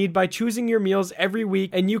as you need by choosing your meals every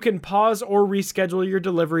week, and you can pause or reschedule your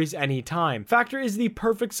deliveries anytime. Factor is the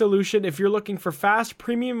perfect solution if you're looking for fast,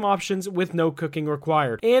 premium options with no cooking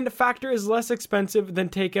required. And Factor is less expensive than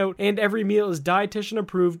takeout, and every meal is dietitian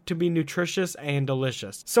approved to be nutritious and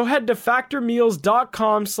delicious. So head to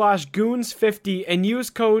factormeals.com/goons50 and use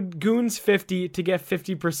code goons50 to get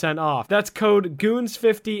 50% off. That's code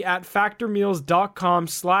goons50 at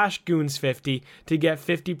factormeals.com/goons50 to get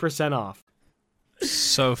 50% off.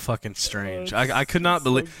 So fucking strange. I could not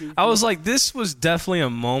believe. I was like, this was definitely a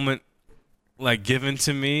moment like given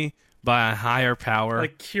to me by a higher power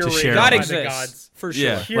Like to curated share. God by exists the gods. for sure.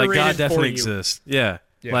 Yeah, like Curated God for definitely you. exists. Yeah.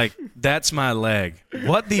 Yeah. Like that's my leg.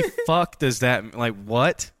 What the fuck does that like?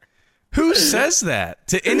 What? Who says that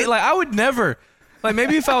to any? Like I would never. Like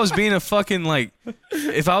maybe if I was being a fucking like,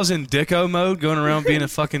 if I was in dicko mode, going around being a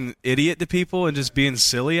fucking idiot to people and just being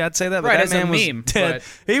silly, I'd say that. But Right, that as a man was meme, dead.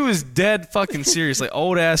 but- He was dead fucking serious. Like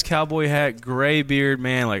old ass cowboy hat, gray beard,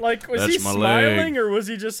 man. Like Was that's he my smiling leg. or was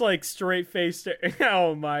he just like straight faced?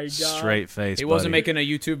 Oh my god! Straight face. He wasn't buddy. making a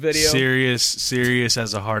YouTube video. Serious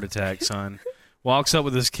as a heart attack, son. Walks up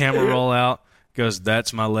with his camera roll out, goes,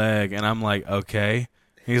 "That's my leg," and I'm like, "Okay."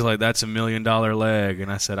 He's like, "That's $1 million leg,"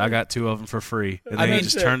 and I said, "I got 2 of them for free." And then he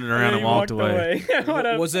just turned it around and he walked away. What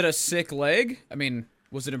a- Was it a sick leg? I mean,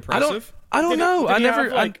 was it I impressive? don't know. Did I he never.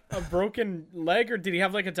 have, like a broken leg, or did he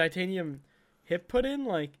have like a titanium hip put in?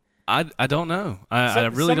 Like I don't know. I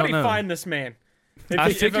really don't somebody know. find this man. If I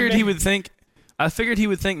if a figured man- he would think. I figured he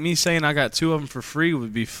would think me saying I got 2 of them for free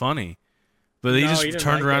would be funny, but he No, just he didn't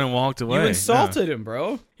turned like around it. and walked away. You insulted him,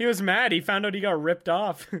 bro. He was mad. He found out he got ripped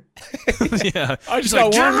off. Yeah. I just He's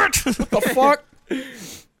like, got one. What the fuck?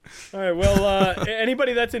 All right. Well,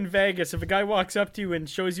 anybody that's in Vegas, if a guy walks up to you and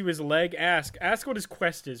shows you his leg, ask what his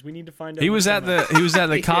quest is. We need to find out. He what's was at going on.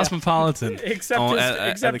 the Cosmopolitan. except on- his, at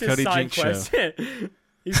except the his Cody side Jinks show. quest.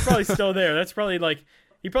 He's probably still there. That's probably like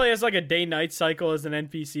he probably has like a day-night cycle as an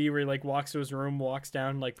NPC where he like walks to his room, walks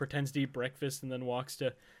down, like pretends to eat breakfast, and then walks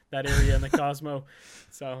to that area in the Cosmo.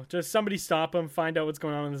 So just somebody stop him, find out what's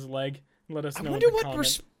going on with his leg, and let us I know. wonder in the what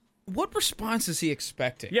comment. what response is he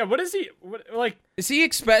expecting? Yeah, what is he? What, like Is he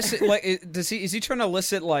expecting like is he trying to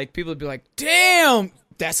elicit like people to be like, "Damn,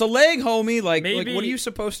 that's a leg, homie." Like Maybe- what are you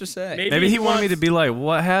supposed to say? Maybe he wanted me wants- to be like,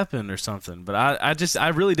 "What happened?" or something. But I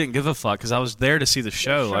really didn't give a fuck because I was there to see the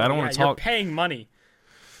show. Like, I don't want to You're talk. paying money.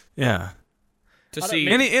 Yeah. to I don't- see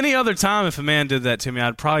Any other time, if a man did that to me,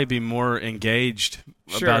 I'd probably be more engaged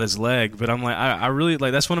Sure. about his leg. But I'm like, I really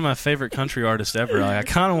like. That's one of my favorite country artists ever. Like, I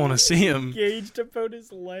kind of want to see him. Engaged about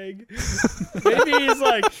his leg. maybe he's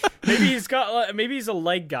like, maybe he's a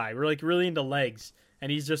leg guy. We're like really into legs,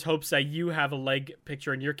 and he just hopes that you have a leg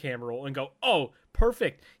picture in your camera roll and go, "Oh,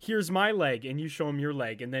 perfect. Here's my leg," and you show him your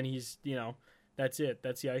leg, and then he's, that's it.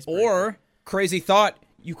 That's the icebreaker. or crazy thought,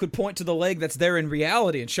 you could point to the leg that's there in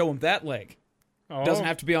reality and show him that leg. oh, Doesn't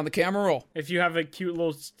have to be on the camera roll. if you have a cute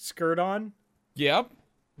little skirt on, Yep.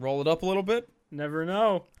 Roll it up a little bit. never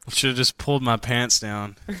know. Should have just pulled my pants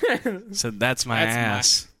down. Said, "That's my That's my-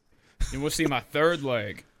 ass." And we'll see my third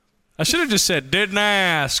leg. I should have just said, "Didn't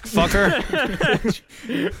ask, fucker."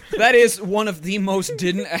 That is one of the most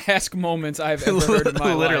didn't ask moments I've ever heard in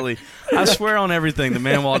my Literally. life. I swear on everything. The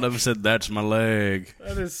man walked up and said, "That's my leg."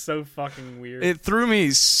 That is so fucking weird. It threw me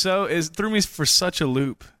for such a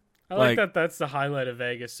loop. I like that. That's the highlight of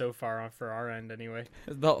Vegas so far for our end, anyway.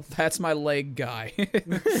 That's my leg guy.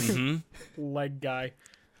 Leg guy,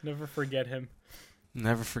 never forget him.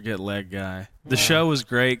 Never forget leg guy. The show was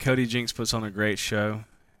great. Cody Jinks puts on a great show.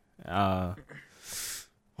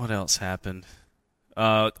 What else happened?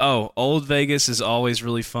 Old Vegas is always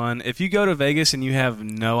really fun. If you go to Vegas and you have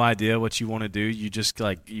no idea what you want to do, you just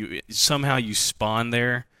you spawn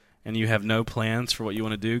there and you have no plans for what you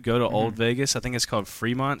want to do, go to Old Vegas. I think it's called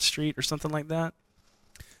Fremont Street or something like that.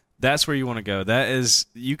 That's where you want to go. That is,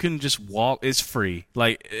 you can just walk. It's free.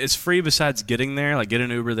 Like, it's free besides getting there. Like, get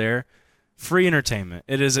an Uber there. Free entertainment.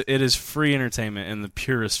 It is free entertainment in the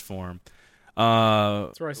purest form.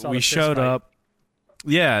 That's where I saw we the fist showed fight. up.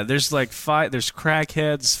 Yeah, there's like there's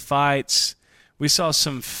crackheads, fights. We saw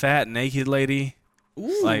some fat naked lady,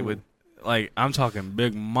 I'm talking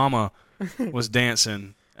Big Mama, was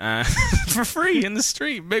dancing for free in the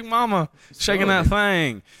street. Big Mama shaking that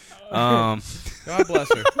thing. God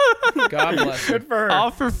bless her. God bless her. Good for her. All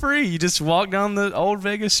for free. You just walk down the old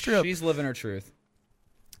Vegas Strip. She's living her truth.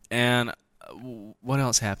 And what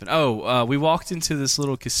else happened? We walked into this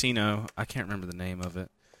little casino. I can't remember the name of it.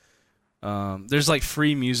 There's like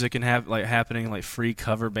free music and happening, like free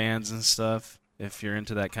cover bands and stuff. If you're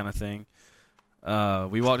into that kind of thing,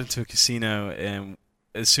 we walked into a casino, and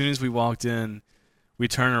as soon as we walked in, we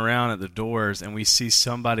turn around at the doors and we see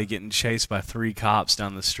somebody getting chased by 3 cops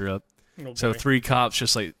down the strip. Oh, So boy. 3 cops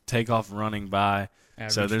just like take off running by.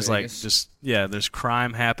 So Average there's Vegas. there's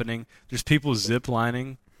crime happening. There's people zip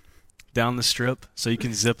lining down the strip, so you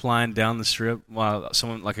can zip line down the strip while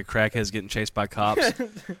someone like a crackhead's getting chased by cops.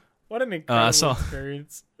 What an incredible I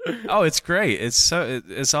experience. Oh, it's great.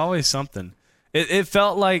 It's always something. It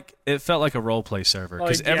felt like a role play server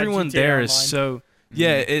because Like, yeah, everyone GTA there is Online. so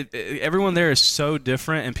everyone there is so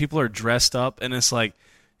different, and people are dressed up, and it's like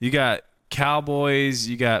you got cowboys,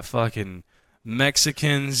 you got fucking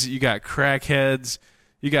Mexicans, you got crackheads,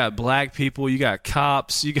 you got black people, you got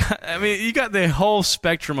cops, you got the whole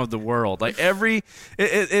spectrum of the world. Like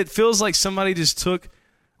it feels like somebody just took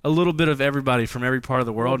a little bit of everybody from every part of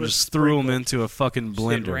the world and bit just threw them sprinkled. into a fucking Shit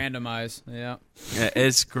blender. randomize. Yeah. Yeah,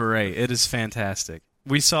 it's great. It is fantastic.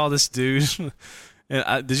 We saw this dude.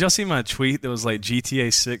 And did y'all see my tweet that was like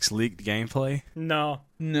GTA 6 leaked gameplay? No.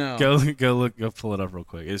 No. Go pull it up real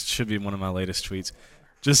quick. It should be one of my latest tweets.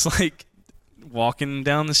 Just like walking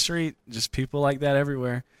down the street, just people like that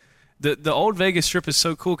everywhere. The old Vegas Strip is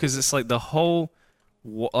so cool because it's like the whole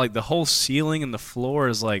ceiling and the floor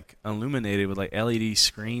is like illuminated with like LED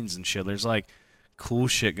screens and shit. There's like cool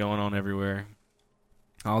shit going on everywhere.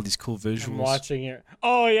 All these cool visuals. I'm watching it.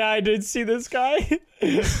 Oh, yeah, I did see this guy.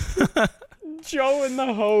 Joe in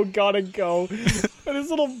the Hoe gotta go. With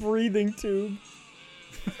his little breathing tube.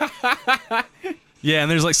 Yeah,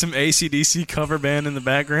 and there's like some AC/DC cover band in the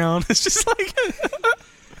background. It's just like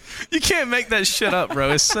you can't make that shit up,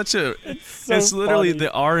 bro. It's such a it's literally funny.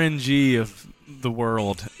 the RNG of the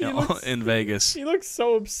world looks- in Vegas. He looks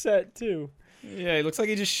so upset, too. Yeah, he looks like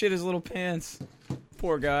he just shit his little pants.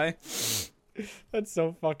 Poor guy. That's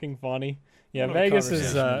so fucking funny. Yeah, What a Vegas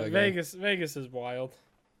is conversation with that guy. Vegas is wild.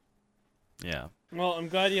 Yeah. Well, I'm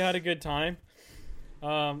glad you had a good time.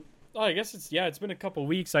 I guess it's been a couple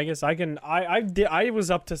weeks. I guess I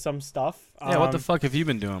was up to some stuff. Yeah, what the fuck have you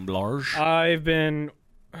been doing, Blarge? I've been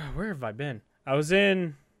where have I been? I was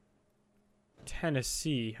in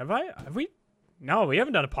Tennessee. Have we? No, we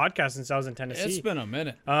haven't done a podcast since I was in Tennessee. It's been a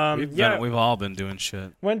minute. We've all been doing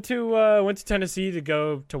shit. Went to Tennessee to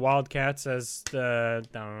go to Wildcats as I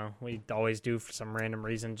don't know, we always do for some random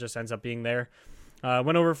reason. Just ends up being there.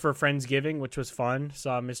 Went over for Friendsgiving, which was fun.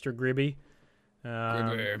 Saw Mr. Gribby.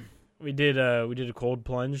 We did a cold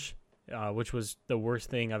plunge, which was the worst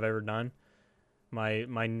thing I've ever done. My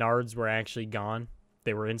nards were actually gone.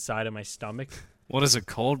 They were inside of my stomach. What is a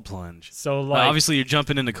cold plunge? So like obviously you're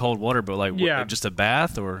jumping into cold water, but like Yeah. just a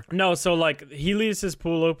bath or no, so like he leaves his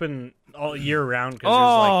pool open all year round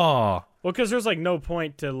because there's like no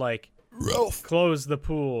point to like close the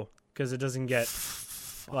pool because it doesn't get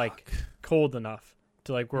like cold enough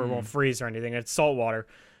to like where it won't freeze or anything. It's salt water,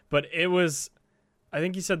 but it was, I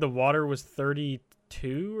think he said the water was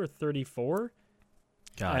 32 or 34.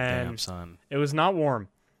 God And damn, son. It was not warm,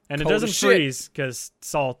 and it Cold doesn't as shit. freeze because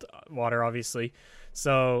salt water, obviously.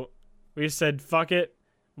 So we just said, fuck it.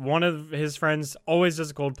 One of his friends always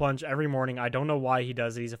does a cold plunge every morning. I don't know why he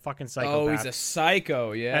does it. He's a fucking psychopath. Oh, he's a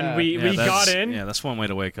psycho. Yeah. And we got in, Yeah, that's one way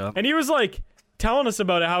to wake up. and he was like telling us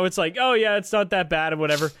about it, how it's like, oh yeah, it's not that bad or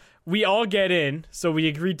whatever. We all get in, so we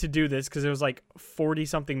agreed to do this because it was like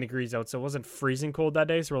 40-something degrees out, so it wasn't freezing cold that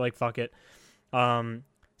day. So we're like, fuck it. So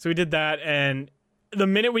we did that, and the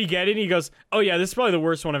minute we get in, he goes, oh yeah, this is probably the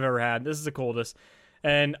worst one I've ever had. This is the coldest.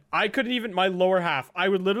 And I couldn't even, my lower half, I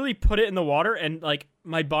would literally put it in the water and like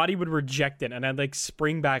my body would reject it and I'd like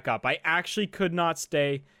spring back up. I actually could not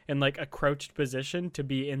stay in like a crouched position to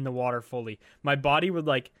be in the water fully. My body would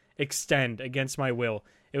like extend against my will.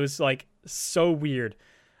 It was like so weird.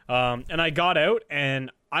 And I got out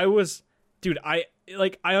and I was, dude, I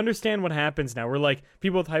understand what happens now. We're like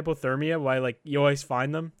people with hypothermia, why like you always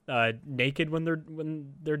find them naked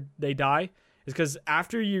when they die. Is because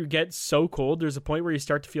after you get so cold, there's a point where you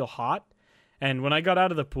start to feel hot. And when I got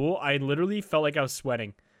out of the pool, I literally felt like I was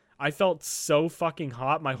sweating. I felt so fucking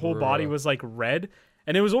hot. My whole body was like red.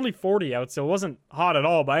 And it was only 40 out, so it wasn't hot at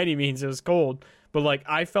all by any means. It was cold. But like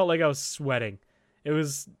I felt like I was sweating. It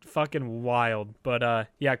was fucking wild. But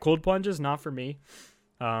yeah, cold plunges not for me.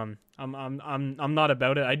 I'm not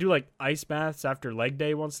about it. I do like ice baths after leg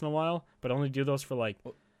day once in a while, but only do those for like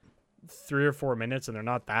 3 or 4 minutes, and they're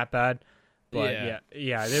not that bad. But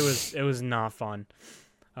yeah, it was not fun.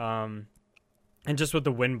 And just with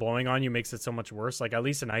the wind blowing on you makes it so much worse. Like at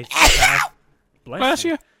least an ice bath. Bless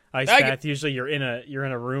you. Ice bath. Usually you're in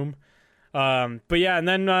a room. But yeah, and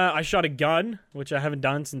then I shot a gun, which I haven't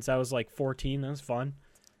done since I was like 14. That was fun.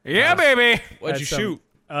 Yeah, baby. What'd you shoot?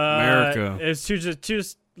 America. It was two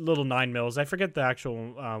little 9mm. I forget the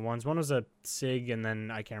actual ones. One was a SIG, and then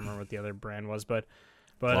I can't remember what the other brand was. But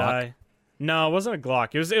no, it wasn't a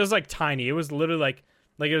Glock. It was like tiny. It was literally like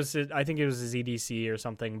it was. I think it was a ZDC or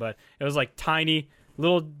something. But it was like tiny,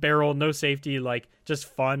 little barrel, no safety, like just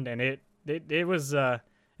fun, and it was a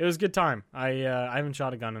good time. I haven't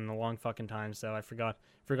shot a gun in a long fucking time, so I forgot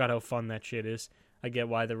how fun that shit is. I get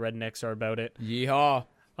why the rednecks are about it. Yeehaw.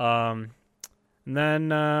 And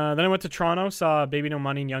then I went to Toronto, saw Baby No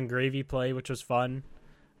Money and Young Gravy play, which was fun.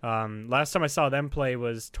 Last time I saw them play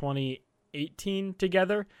was 2018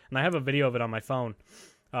 together, and I have a video of it on my phone.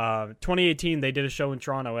 2018, they did a show in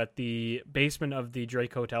Toronto at the basement of the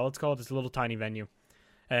Drake Hotel, it's called. It's a little tiny venue.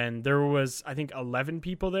 And there was, I think, 11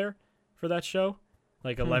 people there for that show.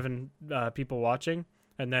 Like 11 people watching.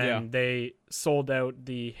 And then they sold out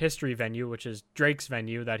the History venue, which is Drake's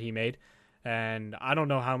venue that he made. And I don't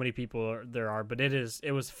know how many people there are, but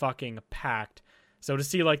it was fucking packed. So to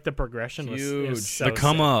see like the progression was so the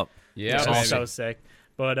come sick. up. Yeah, It was so sick.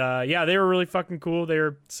 But yeah, they were really fucking cool. They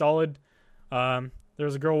were solid. There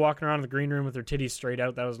was a girl walking around in the green room with her titties straight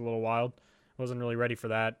out. That was a little wild. Wasn't really ready for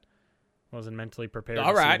that. Wasn't mentally prepared to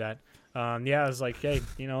see that. Yeah, I was like, hey,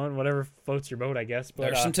 whatever floats your boat, I guess. But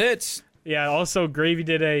there's some tits. Yeah, also Gravy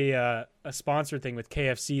did a sponsor thing with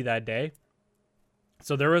KFC that day.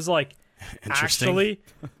 So there was like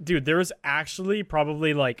there was actually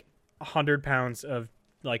probably like 100 pounds of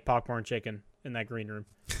like popcorn chicken in that green room,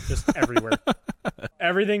 just everywhere.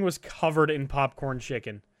 Everything was covered in popcorn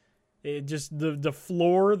chicken. It just the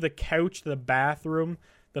floor, the couch, the bathroom,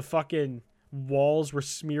 the fucking walls were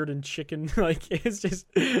smeared in chicken. Like it's just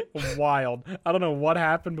wild. I don't know what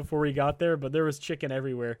happened before we got there, but there was chicken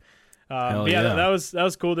everywhere. That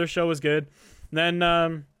was cool. Their show was good. And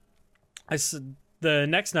then the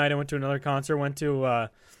next night I went to another concert. Went to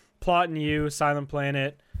Plot and You, Silent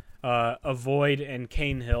Planet, Avoid, and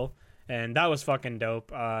Cane Hill, and that was fucking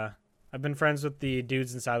dope. I've been friends with the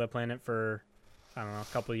dudes in Silent Planet for I don't know,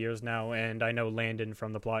 a couple of years now, and I know Landon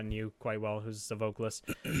from the Plot and You quite well, who's the vocalist.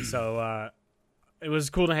 So it was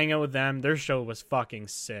cool to hang out with them. Their show was fucking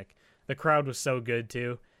sick. The crowd was so good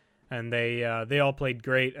too, and they all played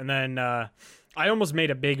great. And then I almost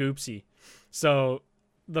made a big oopsie. So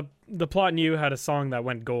the Plot and You had a song that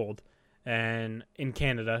went gold, and in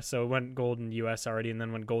Canada, so it went gold in the US already, and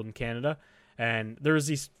then went gold in Canada. And there was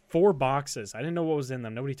these 4 boxes. I didn't know what was in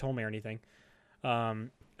them. Nobody told me or anything.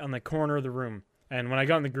 On the corner of the room. And when I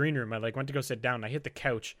got in the green room, I went to go sit down. And I hit the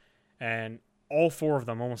couch, and all 4 of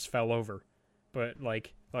them almost fell over. But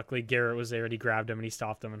luckily Garrett was there and he grabbed him and he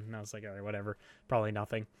stopped them. And I was like, all right, whatever, probably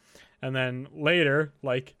nothing. And then later,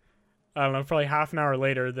 I don't know, probably half an hour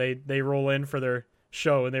later, they roll in for their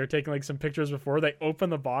show, and they were taking some pictures before they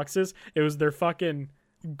opened the boxes. It was their fucking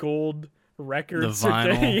gold records. The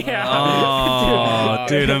vinyl. Yeah. Oh,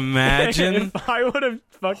 dude, imagine. If I would have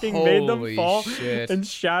fucking made them fall and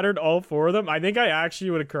shattered all 4 of them, I think I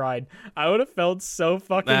actually would have cried. I would have felt so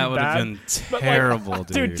fucking bad. That would have been terrible,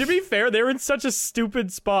 dude. To be fair, they were in such a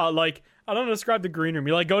stupid spot. I don't know, describe the green room.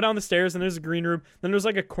 You go down the stairs and there's a green room. Then there's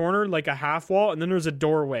a corner, a half wall, and then there's a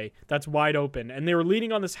doorway that's wide open. And they were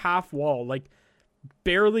leaning on this half wall,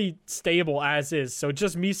 barely stable as is. So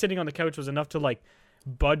just me sitting on the couch was enough to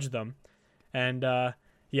budge them. And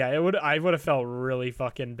yeah, I would have felt really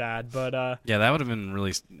fucking bad. But yeah, that would have been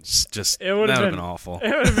really just. It would have been awful.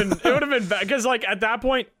 It would have been bad because at that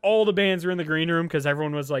point all the bands were in the green room because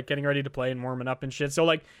everyone was getting ready to play and warming up and shit. So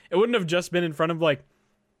it wouldn't have just been in front of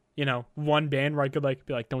one band where I could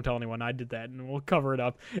be like, don't tell anyone I did that and we'll cover it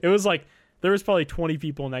up. It was there was probably 20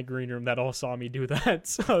 people in that green room that all saw me do that.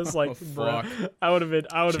 So I was like, bro, I would have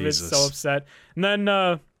been so upset. And then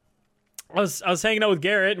I was hanging out with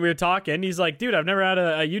Garrett and we were talking. He's like, dude, I've never had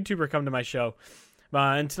a YouTuber come to my show,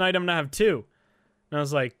 and tonight I'm gonna have 2. And I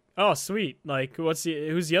was like, oh sweet, who's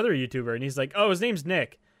the other YouTuber? And he's like, oh, his name's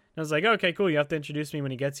Nick. And I was like, okay, cool, you have to introduce me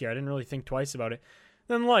when he gets here. I didn't really think twice about it.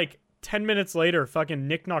 Then 10 minutes later, fucking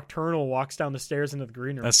Nick Nocturnal walks down the stairs into the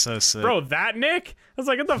green room. That's so sick. Bro, that Nick? I was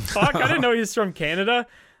like, what the fuck? I didn't know he was from Canada.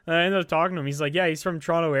 And I ended up talking to him. He's like, yeah, he's from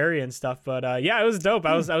Toronto area and stuff. But yeah, it was dope.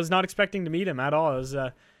 I was not expecting to meet him at all.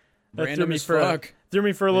 It That Random as fuck. threw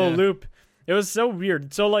me for a little Yeah. loop. It was so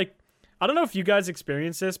weird. So like, I don't know if you guys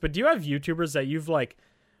experience this, but do you have YouTubers that you've like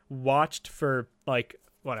watched for like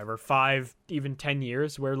whatever 5, even 10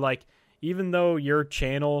 years, where like even though your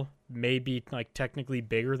channel may be like technically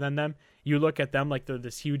bigger than them, you look at them like they're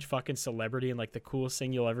this huge fucking celebrity and like the coolest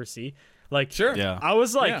thing you'll ever see. Like, Sure. Yeah. I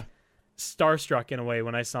was like Yeah. starstruck in a way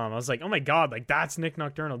when I saw him. I was like, oh my god, like that's Nick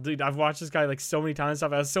Nocturnal, dude. I've watched this guy like so many times and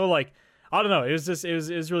stuff. I was so like, I don't know. It was just it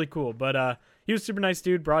was really cool. But he was a super nice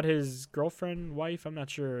dude. Brought his girlfriend, wife. I'm not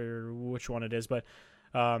sure which one it is, but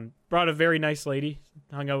brought a very nice lady.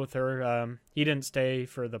 Hung out with her. He didn't stay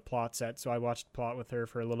for the plot set, so I watched plot with her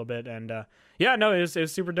for a little bit. And yeah, no, it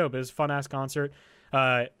was super dope. It was a fun ass concert.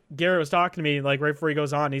 Garrett was talking to me like right before he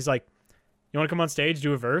goes on. He's like, "You want to come on stage,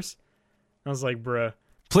 do a verse?" I was like, "Bruh."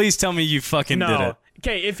 Please tell me you fucking did No. it.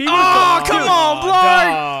 Okay, if he Oh, come on,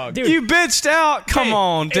 Blarg! Dog. Dude. You bitched out. Come Hey,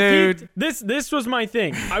 on, if dude. this was my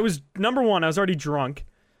thing. I was number one. I was already drunk,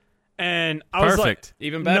 and I was like, Perfect.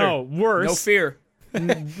 Even better. no, worse. No fear.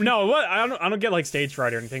 No, what? I don't get like stage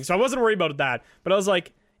fright or anything, so I wasn't worried about that. But I was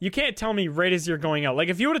like, you can't tell me right as you're going out. Like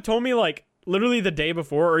if you would have told me like literally the day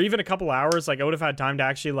before, or even a couple hours, like I would have had time to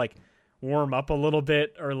actually like warm up a little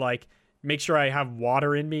bit, or like make sure I have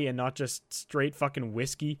water in me and not just straight fucking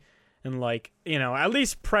whiskey, and like, you know, at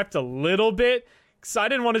least prepped a little bit, because I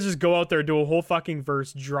didn't want to just go out there, do a whole fucking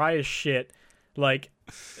verse dry as shit, like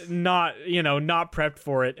not prepped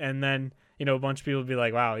for it, and then you know a bunch of people would be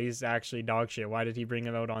like, wow, he's actually dog shit, why did he bring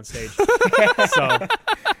him out on stage?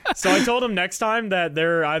 So I told him next time that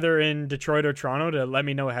they're either in Detroit or Toronto to let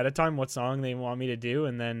me know ahead of time what song they want me to do,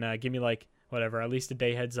 and then give me like whatever, at least a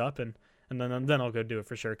day heads up, and then I'll go do it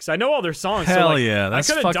for sure, because I know all their songs. Hell so, like, yeah, that's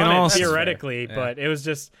I could have fucking done awesome. it theoretically, but it was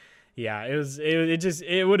just, yeah,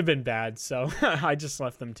 it would have been bad, so I just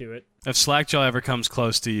left them to it. If Slackjaw ever comes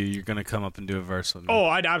close to you, you're gonna come up and do a verse with me. Oh,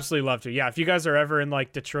 I'd absolutely love to. Yeah, if you guys are ever in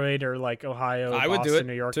like Detroit or like Ohio, I would Boston, do it,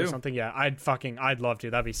 New York or too. something, yeah, I'd love to.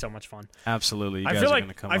 That'd be so much fun. Absolutely. You guys I feel are like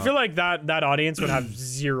gonna come I up. feel like that audience would have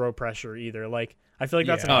zero pressure either. Like I feel like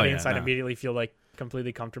that's an Yeah. Oh, audience yeah, I'd no. immediately feel like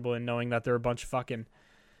completely comfortable in, knowing that they're a bunch of fucking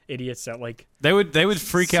idiots that like. They would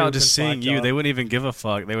freak out Soup just and seeing you. Slackjaw. They wouldn't even give a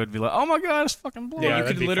fuck. They would be like, "Oh my god, it's fucking Blarg." Yeah, You that'd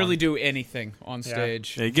could be literally fun. do anything on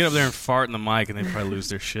stage. Yeah, you get up there and fart in the mic, and they'd probably lose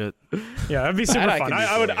their shit. Yeah, that'd be super I fun. could do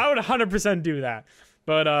I would for you. I would 100% do that.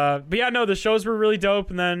 But yeah, no, the shows were really dope,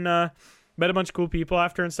 and then met a bunch of cool people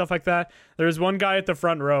after and stuff like that. There was one guy at the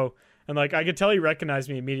front row, and like I could tell he recognized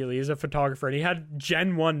me immediately. He's a photographer, and he had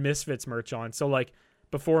Gen 1 Misfits merch on. So like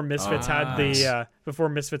before Misfits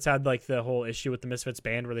had like the whole issue with the Misfits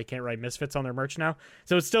band where they can't write Misfits on their merch now.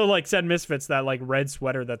 So it's still like said Misfits, that like red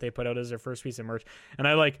sweater that they put out as their first piece of merch. And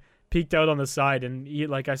I like peeked out on the side, and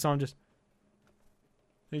I saw him just.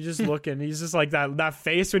 He's just looking. He's just like that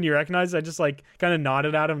face when you recognize it. I just like kind of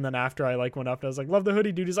nodded at him. And then after I like went up, and I was like, "Love the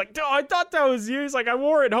hoodie, dude." He's like, "Oh, I thought that was you." He's like, "I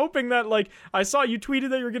wore it hoping that like I saw you tweeted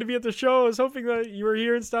that you were gonna be at the show. I was hoping that you were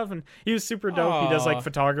here and stuff." And he was super dope. He does like Aw.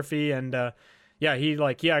 photography, and yeah, he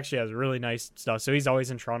actually has really nice stuff. So he's always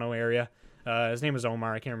in Toronto area. His name was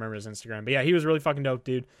Omar. I can't remember his Instagram, but yeah, he was really fucking dope,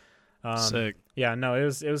 dude. Sick. Yeah, no, it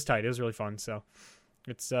was tight. It was really fun. So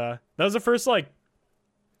it's that was the first like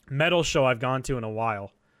metal show I've gone to in a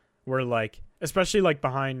while, where like especially like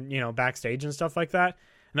behind, you know, backstage and stuff like that.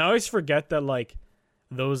 And I always forget that like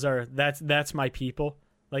that's my people.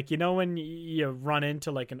 Like, you know, when you run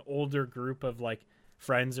into like an older group of like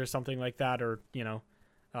friends or something like that, or you know,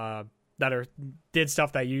 that did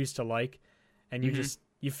stuff that you used to like, and you just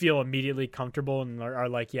you feel immediately comfortable and are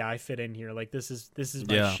like, yeah, I fit in here. Like this is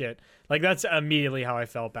my Yeah. shit. Like that's immediately how I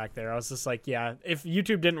felt back there. I was just like, yeah, if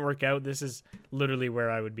YouTube didn't work out, this is literally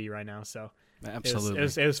where I would be right now. So Absolutely.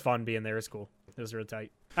 it was fun being there. It was cool. It was real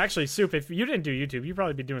tight. Actually, Soup, if you didn't do YouTube, you'd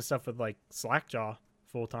probably be doing stuff with like Slackjaw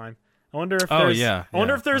full time. I wonder if Oh, there's yeah, I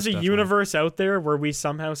wonder yeah, if there's most a definitely. universe out there where we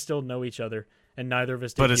somehow still know each other and neither of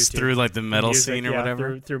us did But it's YouTube. through like the metal Music, scene or yeah,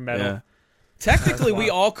 whatever. through metal. Yeah. Technically,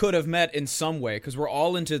 we all could have met in some way because we're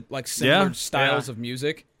all into like similar Yeah. styles of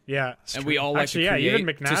music, Yeah. and we all like Actually, to yeah, create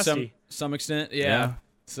even to McNasty. some extent. Yeah. Yeah.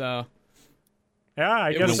 So Yeah, I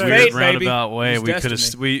It guess was In a I- fate, weird baby. roundabout way, It was we could have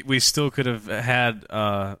destiny. we still could have had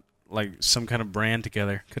like some kind of brand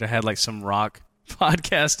together. Could have had like some rock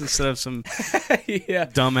podcast instead of some yeah.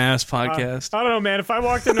 dumbass podcast. I don't know, man. If I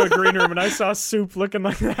walked into a green room and I saw Soup looking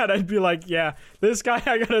like that, I'd be like, yeah, this guy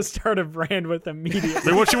I gotta start a brand with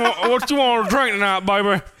immediately. What you want to drink tonight,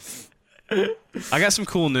 baby? I got some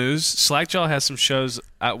cool news. Slackjaw has some shows.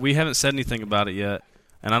 We haven't said anything about it yet,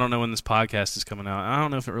 and I don't know when this podcast is coming out. I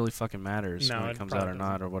don't know if it really fucking matters No, when it it comes out or probably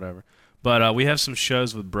not or whatever. But we have some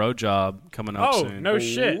shows with Bro Job coming up Oh, soon. no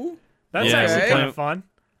shit. That's Yeah, actually we're kind playing- of fun.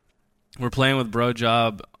 We're playing with Bro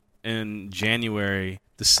Job in January,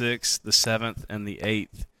 the 6th, the 7th, and the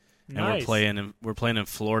 8th, and Nice. we're playing in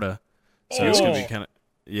Florida. So it's gonna be kind of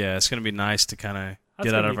it's gonna be nice to kind of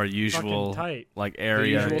get out of our usual tight. like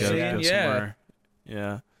area and usual go scene, somewhere.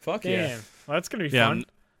 Yeah. Fuck Damn. yeah. Well, that's gonna be Yeah, fun.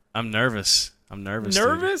 I'm nervous. I'm nervous. dude.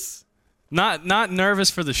 Nervous? Not nervous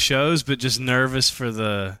for the shows, but just nervous for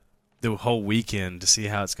the whole weekend to see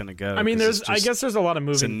how it's gonna go. I mean, 'cause I guess there's a lot of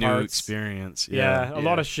it's a moving new parts. experience. Yeah, a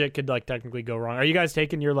lot of shit could like technically go wrong. Are you guys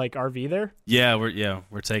taking your like RV there?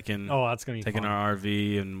 we're taking Oh, that's gonna be taking fun. our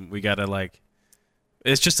RV, and we gotta like.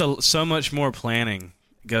 It's just so much more planning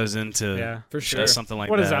goes into Yeah, for sure. something like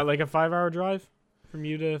What that. is that, like a 5-hour drive from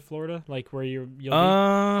you to Florida? Like where you'll be?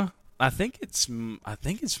 I think it's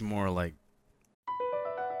more like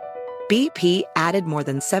BP added more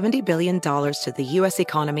than $70 billion to the U.S.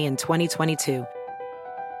 economy in 2022.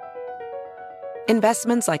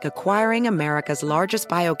 Investments like acquiring America's largest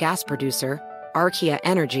biogas producer, Archaea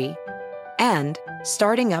Energy, and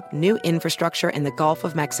starting up new infrastructure in the Gulf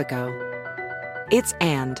of Mexico. It's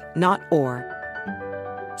and, not or.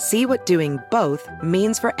 See what doing both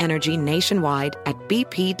means for energy nationwide at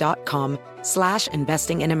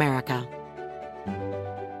bp.com/investing in America.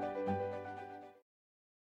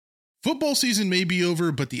 Football season may be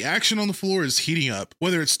over, but the action on the floor is heating up.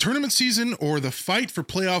 Whether it's tournament season or the fight for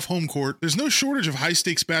playoff home court, there's no shortage of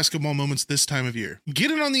high-stakes basketball moments this time of year. Get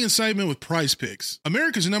in on the excitement with Prize Picks,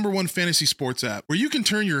 America's #1 fantasy sports app, where you can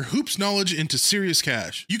turn your hoops knowledge into serious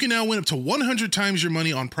cash. You can now win up to 100 times your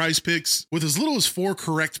money on Prize Picks with as little as 4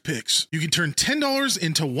 correct picks. You can turn $10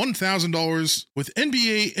 into $1,000 with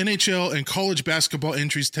NBA, NHL, and college basketball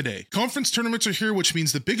entries today. Conference tournaments are here, which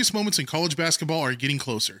means the biggest moments in college basketball are getting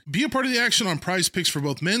closer. Be a part of the action on Prize Picks for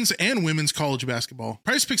both men's and women's college basketball.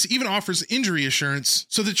 Prize Picks even offers injury assurance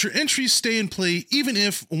so that your entries stay in play even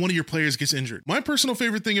if one of your players gets injured. My personal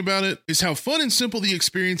favorite thing about it is how fun and simple the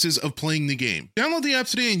experience is of playing the game. Download the app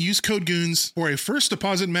today and use code GOONS for a first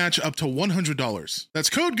deposit match up to $100. That's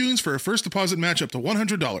code GOONS for a first deposit match up to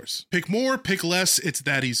 $100. Pick more, pick less, it's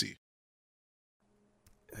that easy.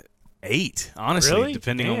 8, honestly, Really?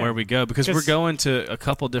 depending on Damn. where we go, because we're going to a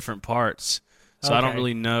couple different parts. So I don't Okay.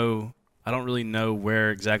 really know. I don't really know where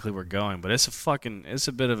exactly we're going, but it's a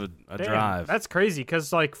bit of a Damn, drive. That's crazy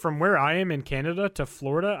because like from where I am in Canada to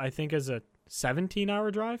Florida, I think is a 17-hour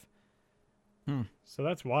drive. So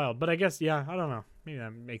that's wild. But I guess I don't know. Maybe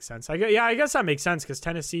that makes sense. I guess that makes sense because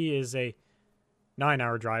Tennessee is a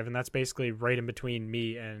 9-hour drive, and that's basically right in between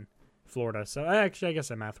me and Florida. So actually, I guess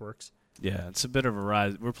that math works. Yeah, it's a bit of a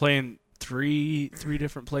ride. We're playing three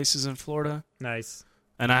different places in Florida. Nice.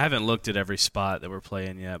 And I haven't looked at every spot that we're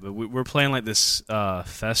playing yet, but we're playing like this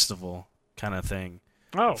festival kind of thing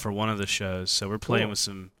for one of the shows. So we're playing with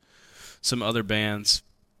some other bands,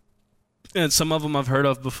 and some of them I've heard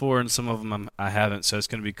of before, and some of them I haven't. So it's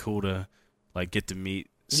going to be cool to like get to meet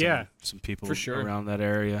some people for sure. around that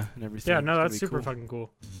area and everything. Yeah, no, It's gonna that's be super cool. fucking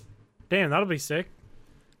cool. Damn, that'll be sick.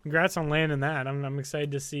 Congrats on landing that. I'm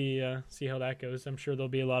excited to see how that goes. I'm sure there'll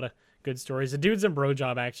be a lot of good stories. The dudes in Bro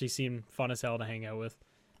Job actually seem fun as hell to hang out with.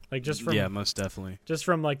 Like just from most definitely. Just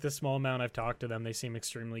from like the small amount I've talked to them, they seem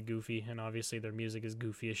extremely goofy, and obviously their music is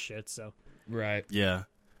goofy as shit. So Right. Yeah,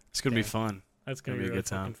 it's gonna be fun. that's gonna be a really good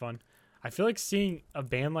time. fucking fun. I feel like seeing a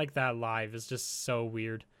band like that live is just so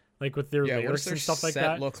weird. Like with their Yeah, what lyrics does their and stuff like set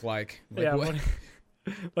that. look like? Yeah. what?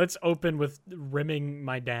 Let's open with "Rimming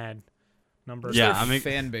My Dad." Number. What's Yeah, their I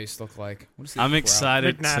fan base look like? What is the I'm crowd?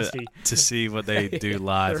 excited McNasty. to see what they do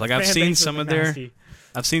live. Their Like I've fan seen base is some of their McNasty.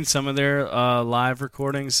 live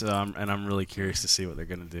recordings, and I'm really curious to see what they're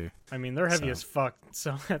gonna do. I mean, they're heavy So. as fuck,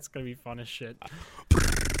 so that's gonna be fun as shit.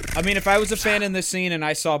 I mean, if I was a fan in this scene and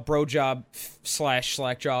I saw Bro Job /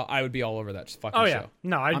 Slackjaw, I would be all over that fucking Oh yeah, show.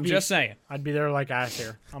 no, I'm just saying. I'd be there like ass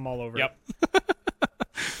here. I'm all over Yep. it.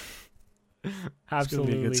 It's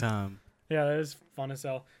Absolutely. gonna be a good time. Yeah, that is fun as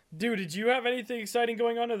hell. Dude, did you have anything exciting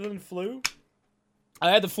going on other than flu? I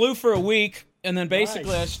had the flu for a week, and then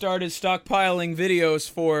basically I started stockpiling videos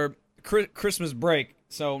for Christmas break.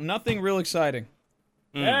 So nothing real exciting.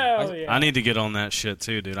 Hell yeah. I need to get on that shit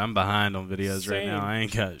too, dude. I'm behind on videos right Same. now. I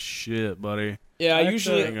ain't got shit, buddy. Yeah, I I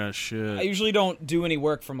usually ain't got shit. I usually don't do any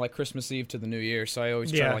work from like Christmas Eve to the New Year, so I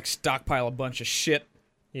always try to like stockpile a bunch of shit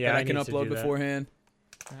that I can need to upload do that. beforehand.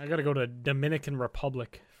 I gotta go to Dominican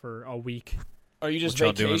Republic for a week. Are you just What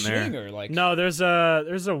y'all doing vacationing there? or like? No, there's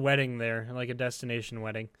a wedding there, like a destination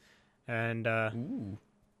wedding, and I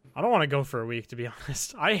don't want to go for a week to be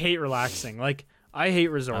honest. I hate relaxing. Like I hate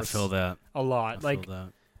I resorts. feel that. a lot. I Like feel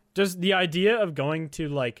that. just the idea of going to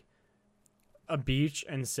like a beach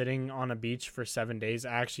and sitting on a beach for 7 days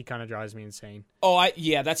actually kind of drives me insane. Oh,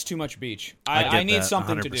 yeah, that's too much beach. I I get need that,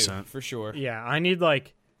 something to 100%. do for sure. Yeah, I need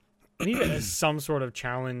like I need some sort of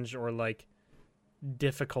challenge or like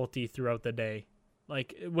difficulty throughout the day.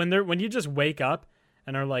 Like when you just wake up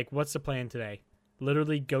and are like, what's the plan today?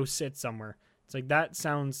 Literally go sit somewhere. It's like, that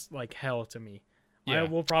sounds like hell to me. Yeah. I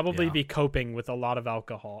will probably be coping with a lot of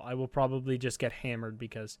alcohol. I will probably just get hammered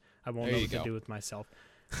because I won't know what to do with myself.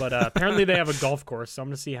 But apparently they have a golf course, so I'm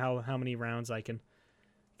going to see how many rounds I can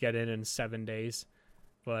get in 7 days.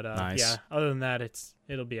 But nice. Yeah, other than that,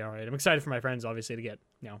 it'll be all right. I'm excited for my friends, obviously, to get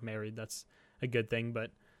married. That's a good thing.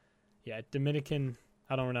 But yeah, Dominican,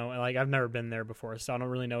 I don't know. Like, I've never been there before, so I don't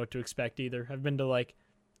really know what to expect either. I've been to like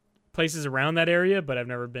places around that area, but I've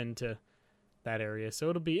never been to that area,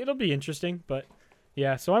 so it'll be interesting. But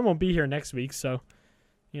yeah, so I won't be here next week, so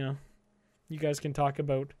you guys can talk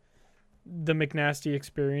about the McNasty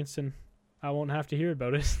experience, and I won't have to hear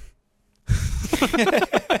about it.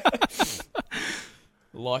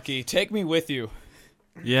 Lucky, take me with you.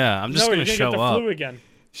 Yeah, I'm just gonna show get the up. flu again.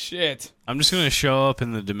 Shit. I'm just gonna show up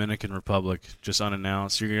in the Dominican Republic, just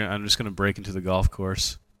unannounced. I'm just gonna break into the golf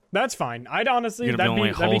course. That's fine. I'd honestly, You're gonna that'd be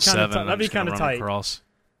be kind of that'd be kind of tight. Across.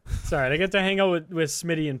 Sorry, I get to hang out with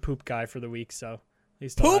Smitty and Poop Guy for the week, so at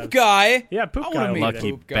least Poop Guy. Yeah, Poop I Guy. wanna meet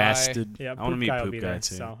Lucky Poop Guy. bastard. Yeah, I want to meet Guy will Poop be Guy there,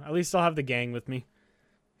 too. so at least I'll have the gang with me.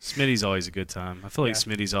 Smitty's always a good time. I feel like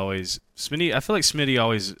Smitty's always Smitty. I feel like Smitty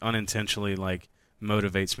always unintentionally like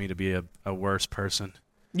motivates me to be a worse person.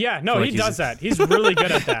 Yeah, no, like he does that. He's really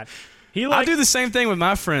good at that. I do the same thing with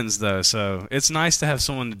my friends though, so it's nice to have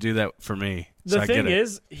someone to do that for me. The thing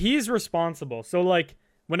is, he's responsible. So like,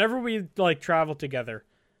 whenever we like travel together,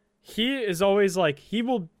 he is always like, he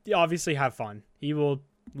will obviously have fun. He will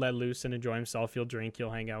let loose and enjoy himself. He'll drink,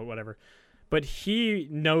 he'll hang out, whatever. But he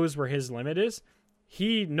knows where his limit is.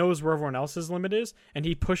 He knows where everyone else's limit is, and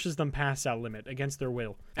he pushes them past that limit against their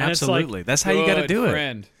will. And absolutely, it's like, that's how you got to do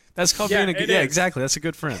friend. it. That's called being a good. Yeah, exactly. That's a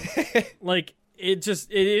good friend. Like it is.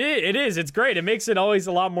 It's great. It makes it always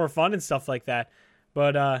a lot more fun and stuff like that.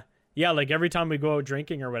 But yeah, like every time we go out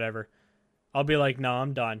drinking or whatever, I'll be like, "No,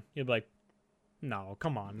 I'm done." You'll be like, "No,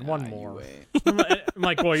 come on, one more." I'm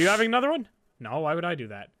like, "Well, you having another one?" No, why would I do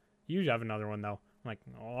that? You have another one though. I'm like,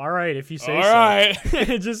 oh, all right, if you say all so. Right.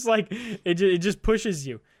 It just like it just pushes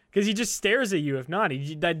you because he just stares at you. If not,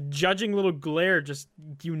 that judging little glare, just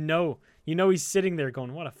you know he's sitting there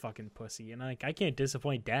going, "What a fucking pussy!" And like, I can't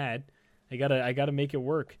disappoint Dad. I gotta make it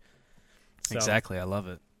work. So, exactly, I love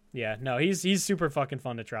it. Yeah, no, he's super fucking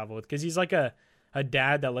fun to travel with because he's like a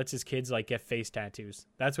dad that lets his kids like get face tattoos.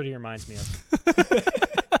 That's what he reminds me of.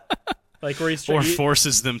 Like where he's or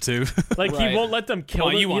forces them to. Like right. He won't let them kill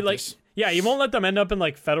them. You want like, this. Yeah, he won't let them end up in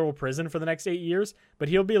like federal prison for the next 8 years, but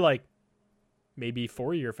he'll be like maybe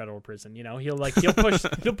 4-year federal prison.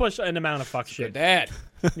 He'll push an amount of fuck shit. Dad.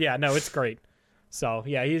 Yeah, no, it's great. So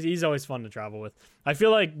yeah, he's always fun to travel with. I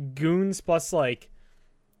feel like Goons plus like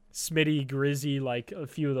Smitty, Grizzy, like a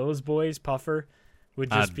few of those boys, Puffer,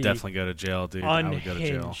 would just be definitely go to jail, dude. unhinged. I would go to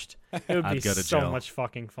jail. It would I'd be go to so jail. much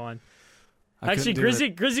fucking fun. Actually, Actually,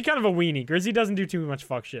 Grizzy kind of a weenie. Grizzy doesn't do too much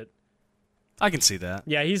fuck shit. I can see that.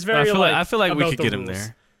 Yeah, he's very. I feel like we about could the get him rules.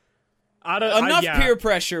 there. Enough peer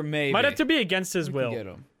pressure, maybe. Might have to be against his will. Get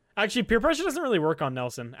him. Actually, peer pressure doesn't really work on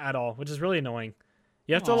Nelson at all, which is really annoying.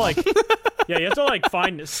 You have to you have to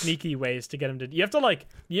find sneaky ways to get him to. You have to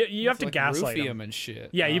you have to like gaslight roofie him and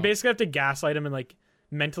shit. Yeah, Oh. you basically have to gaslight him and like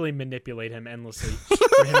mentally manipulate him endlessly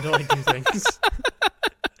for him to like do things.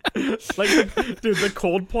 Like, dude, the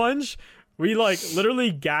cold plunge. We literally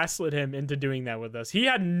gaslit him into doing that with us. He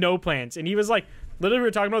had no plans, and he was like, literally, we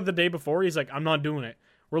were talking about the day before. He's like, "I'm not doing it."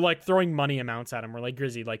 We're like throwing money amounts at him. We're like,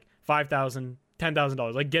 "Grizzy, like $5,000,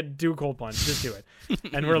 $10,000. Like, do a cold plunge, just do it."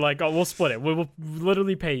 And we're like, "Oh, we'll split it. We'll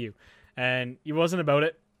literally pay you." And he wasn't about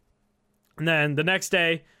it. And then the next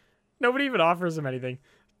day, nobody even offers him anything.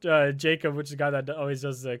 Jacob, which is the guy that always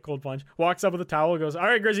does the cold plunge, walks up with a towel, goes, "All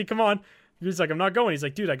right, Grizzy, come on." He's like, "I'm not going." He's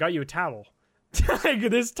like, "Dude, I got you a towel." Like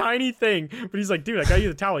this tiny thing, but he's like, "Dude, I got you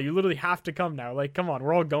the towel. You literally have to come now. Like, come on,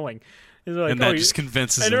 we're all going." He's like, And that just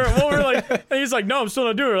convinces him. We're like, and he's like, "No, I'm still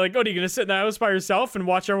not doing it." We're like, "Oh, are you gonna sit in the house by yourself and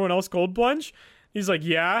watch everyone else cold plunge?" He's like,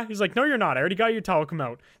 "Yeah." He's like, "No, you're not. I already got you a towel. Come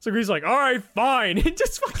out." So he's like, "All right, fine." He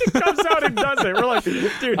just fucking comes out and does it. We're like,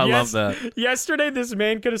 "Dude, I love that." Yesterday, this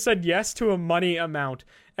man could have said yes to a money amount,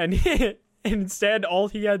 and instead, all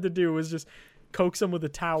he had to do was just coax him with a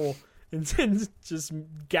towel and just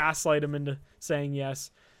gaslight him into saying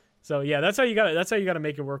yes. So yeah, that's how you got to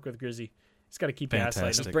make it work with Grizzy. He's got to keep gaslighting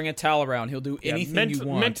him. Just bring a towel around. He'll do anything you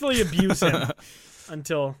want. Mentally abuse him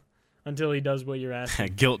until he does what you're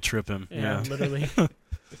asking. Guilt trip him. Yeah. Literally.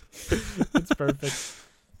 It's perfect.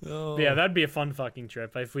 Yeah, that'd be a fun fucking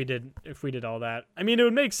trip if we did all that. I mean, it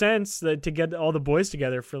would make sense to get all the boys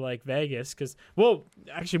together for like Vegas, because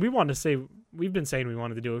actually we've been saying we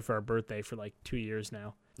wanted to do it for our birthday for like 2 years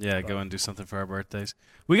now. Yeah, go and do something for our birthdays.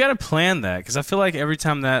 We got to plan that, because I feel like every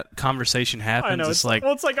time that conversation happens, it's like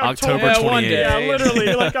October 28th. Yeah,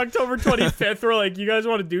 literally, like October 25th, we're like, you guys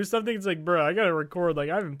want to do something? It's like, bro, I got to record. Like,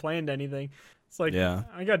 I haven't planned anything. It's like,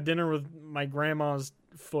 I got dinner with my grandma's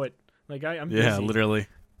foot. Like, I'm busy. Yeah, literally.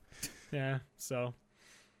 Yeah, so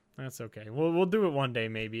that's okay. We'll do it one day,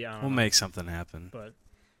 maybe. We'll make something happen. But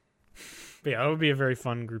yeah, it would be a very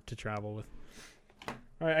fun group to travel with.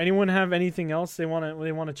 All right, anyone have anything else they want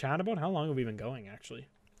to chat about? How long have we been going, actually?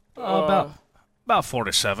 About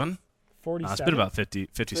 47. 47? It's been about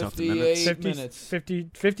 50 something minutes.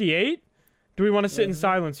 58? Do we want to sit in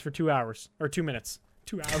silence for 2 hours? Or 2 minutes?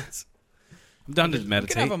 2 hours. I'm done to meditate.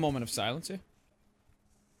 We can have a moment of silence here.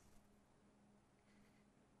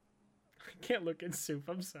 I can't look at soup.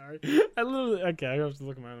 I'm sorry. I have to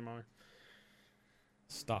look at my other monitor.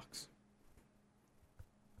 Stocks.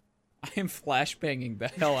 I am flashbanging the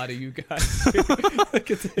hell out of you guys. Look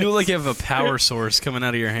at this. You look like you have a power source coming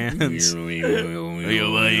out of your hands. Would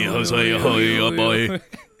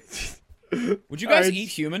you guys eat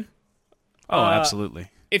human? Oh, absolutely.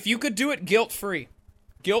 If you could do it guilt-free.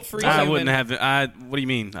 Guilt-free I human. wouldn't have... what do you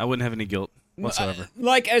mean? I wouldn't have any guilt whatsoever.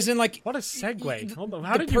 Like, as in, like... What a segue. Hold on.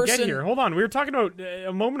 How did you get here? Hold on. We were talking about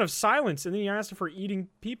a moment of silence, and then you asked if we're eating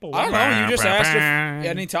people. I don't know. You just asked if you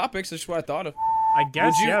had any topics. That's what I thought of. I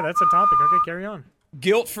guess, that's a topic. Okay, carry on.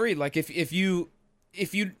 Guilt-free. Like, if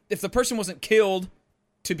the person wasn't killed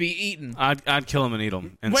to be eaten... I'd kill him and eat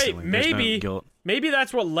him instantly. Wait, maybe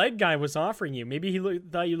that's what Leg Guy was offering you. Maybe he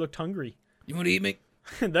thought you looked hungry. You want to eat me?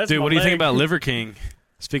 Dude, what do you think about Liver King?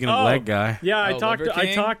 Speaking of Leg Guy. Yeah, I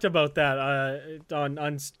talked about that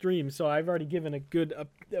on stream, so I've already given a good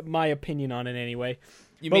my opinion on it anyway.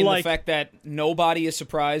 You mean the fact that nobody is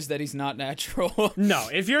surprised that he's not natural? No,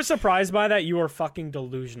 if you're surprised by that, you are fucking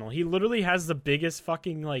delusional. He literally has the biggest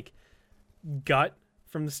fucking like gut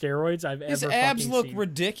from the steroids I've ever seen. His abs look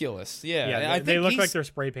ridiculous. Yeah, I think they look like they're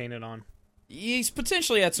spray painted on. He's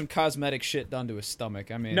potentially had some cosmetic shit done to his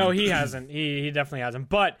stomach. I mean, no, he hasn't. He definitely hasn't.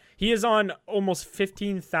 But he is on almost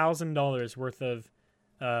 $15,000 worth of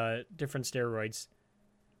different steroids.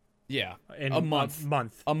 Yeah, in a month. Per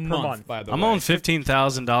month, by the way. I'm on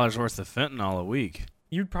 $15,000 worth of fentanyl a week.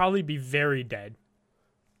 You'd probably be very dead.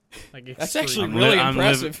 Like, that's actually really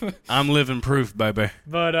impressive. I'm living proof, baby.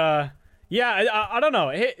 But yeah, I don't know.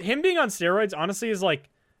 Him being on steroids honestly is like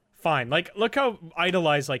fine. Like, look how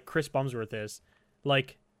idolized like Chris Bumsworth is.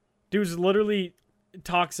 Like, dude's literally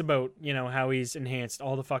talks about, you know, how he's enhanced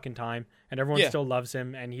all the fucking time, and everyone still loves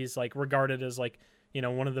him, and he's like regarded as like, you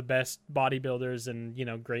know, one of the best bodybuilders and, you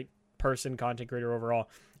know, great person, content creator overall.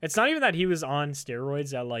 It's not even that he was on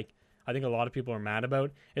steroids that like I think a lot of people are mad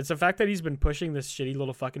about. It's the fact that he's been pushing this shitty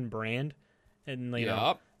little fucking brand, and you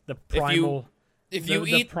know, the primal. If you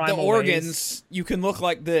eat the organs, you can look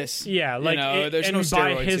like this. Yeah, like, you know, there's and no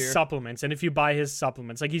buy steroids his here. supplements, and if you buy his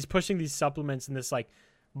supplements, like he's pushing these supplements and this like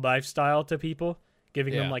lifestyle to people,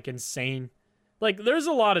 giving them like insane. Like, there's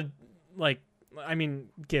a lot of like, I mean,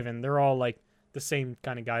 given they're all like the same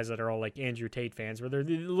kind of guys that are all like Andrew Tate fans, where they're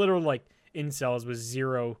literal like incels with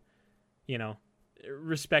zero, you know,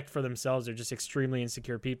 respect for themselves. They're just extremely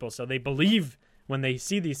insecure people, so they believe. When they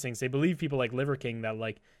see these things, they believe people like Liver King that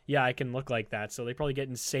like, yeah, I can look like that. So they probably get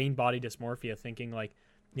insane body dysmorphia, thinking like,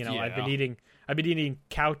 you know, I've been eating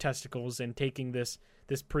cow testicles and taking this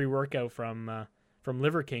pre-workout from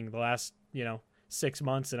Liver King the last, you know, 6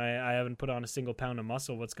 months, and I haven't put on a single pound of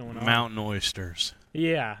muscle. What's going on? Mountain oysters.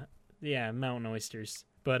 Yeah, mountain oysters.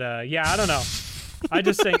 But yeah, I don't know. I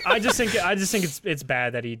just think it's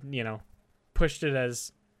bad that he, you know, pushed it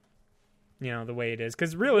as, you know, the way it is,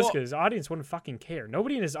 because realistically, his audience wouldn't fucking care.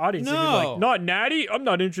 Nobody in his audience would be like, not natty, I'm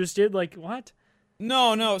not interested. Like, what?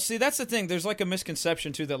 No. See, that's the thing. There's like a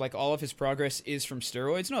misconception too that like all of his progress is from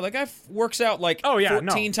steroids. No, that guy works out like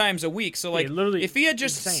 14 times a week. So like, if he had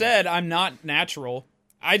just said I'm not natural,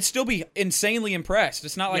 I'd still be insanely impressed.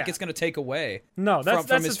 It's not like it's going to take away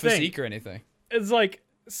from his physique or anything. It's like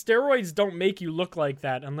steroids don't make you look like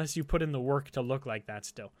that unless you put in the work to look like that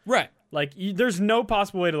still. Right. Like, there's no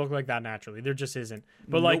possible way to look like that naturally. There just isn't.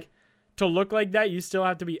 But, like, to look like that, you still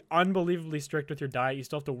have to be unbelievably strict with your diet. You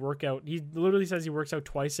still have to work out. He literally says he works out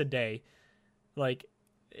twice a day. Like,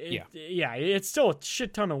 it's still a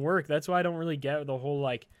shit ton of work. That's why I don't really get the whole,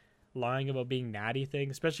 like, lying about being natty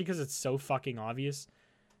thing, especially because it's so fucking obvious.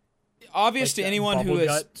 Obvious like, to anyone who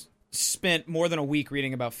has spent more than a week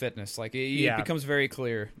reading about fitness. Like, it becomes very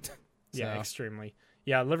clear. Yeah, extremely.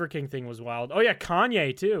 Yeah, Liver King thing was wild. Oh yeah,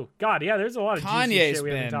 Kanye too. God, yeah, there's a lot of juicy Kanye's shit we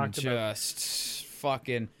haven't been talked about. just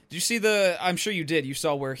fucking. Did you see the? I'm sure you did. You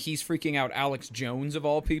saw where he's freaking out Alex Jones of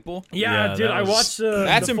all people. Yeah, Yeah, dude, that I was- watched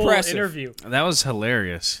That's the full impressive. interview. That was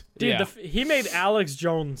hilarious. Dude, Yeah. he made Alex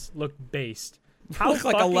Jones look based. How Look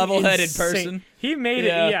like a fucking level-headed insane. person. He made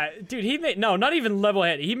Yeah. it. Yeah, dude. He made not even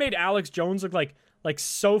level-headed. He made Alex Jones look like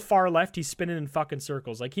so far left he's spinning in fucking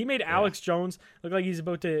circles. Like he made Alex Jones look like he's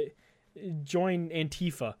about to join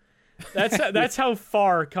Antifa. That's how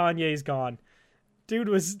far Kanye's gone. Dude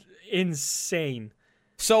was insane.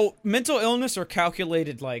 So mental illness or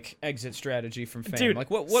calculated like exit strategy from fame? Dude, like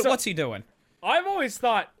so- what's he doing? I've always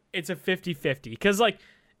thought it's a 50-50 because like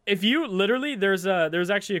if you literally there's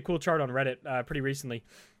actually a cool chart on Reddit pretty recently,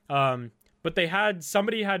 but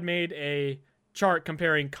somebody had made a chart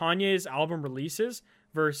comparing Kanye's album releases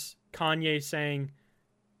versus Kanye saying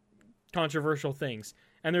controversial things,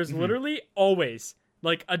 and there's literally always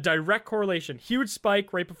like a direct correlation. Huge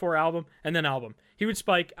spike right before album and then album. Huge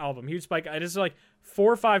spike, album. Huge spike. It is like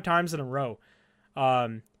 4 or 5 times in a row.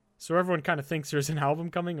 So everyone kind of thinks there's an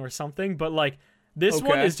album coming or something, but like this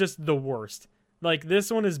one Okay. is just the worst. Like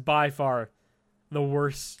this one is by far the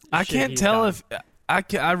worst. I shit can't he's tell done.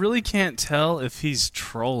 if I really can't tell if he's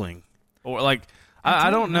trolling or like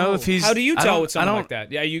I don't know if he's. How do you I tell don't- with I something don't- like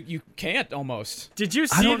that? Yeah, you can't almost. Did you I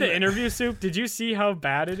see don't the know. interview, Soup? Did you see how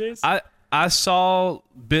bad it is? I saw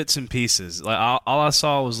bits and pieces. Like all I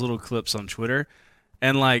saw was little clips on Twitter,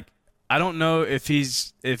 and like I don't know if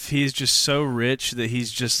he's just so rich that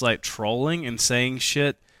he's just like trolling and saying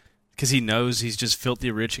shit because he knows he's just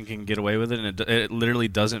filthy rich and can get away with it, and it literally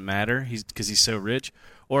doesn't matter. Because he's so rich,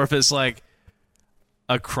 or if it's like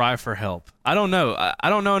a cry for help. I don't know. I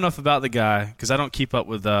don't know enough about the guy because I don't keep up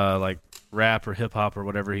with like rap or hip hop or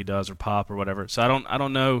whatever he does or pop or whatever. So I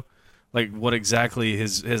don't know like what exactly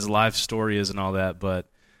his life story is and all that, but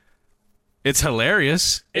it's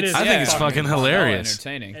hilarious. It is, I think it's yeah. fucking hilarious.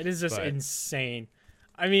 Entertaining. It is just but- insane.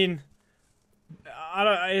 I mean,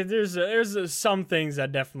 there's some things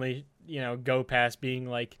that definitely go past being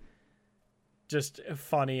like just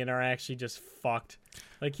funny and are actually just fucked.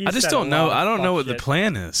 Like he I just said don't a know. lot of I don't know fuck what the shit.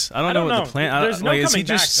 plan is. I don't know don't what know. the plan. There's no like, is he coming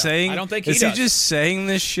just back, though. saying? I don't think he is does. he just saying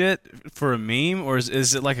this shit for a meme, or is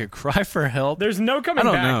it like a cry for help? There's no coming I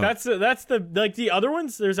don't back. know. That's the like the other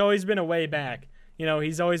ones. There's always been a way back.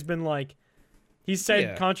 He's always been like he's said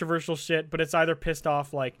Yeah. controversial shit, but it's either pissed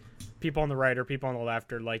off like people on the right or people on the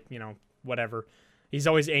left or like whatever. He's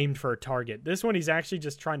always aimed for a target. This one, he's actually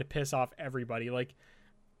just trying to piss off everybody, like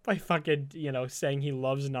by fucking saying he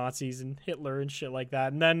loves Nazis and Hitler and shit like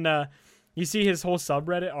that. And then you see his whole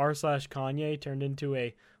subreddit r/Kanye turned into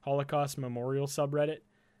a Holocaust memorial subreddit.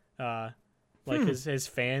 Like his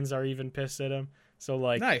fans are even pissed at him. So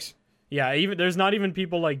like Nice. yeah, even there's not even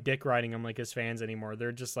people like dick riding him like his fans anymore.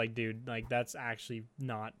 They're just like, dude, like that's actually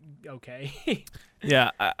not okay.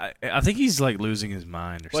 Yeah, I think he's like losing his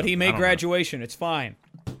mind or something. But he I made don't know. graduation. It's fine.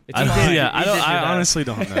 It's I don't, fine. yeah, He did do I that. honestly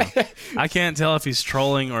don't know. I can't tell if he's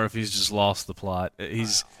trolling or if he's just lost the plot.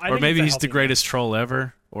 He's I or think maybe it's a he's the healthy greatest troll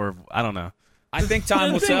ever, or I don't know. I think time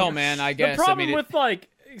The will thing- tell, man. I guess. The problem I mean, with like,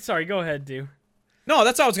 sorry, go ahead, dude. no,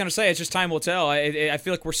 that's all I was gonna say. It's just time will tell. I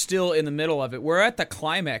feel like we're still in the middle of it. We're at the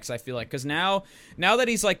climax. I feel like because now that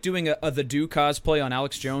he's like doing a the Do cosplay on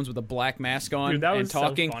Alex Jones with a black mask on Dude, that and was so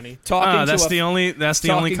talking, funny. talking That's to the only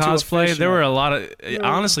talking to a cosplay. fish There were now. a lot of. I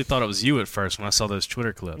honestly thought it was you at first when I saw those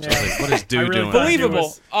Twitter clips. I was like, "What is I dude really doing?" thought out you here? believable,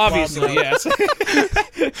 was obviously, yes.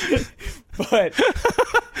 But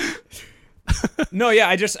no, yeah,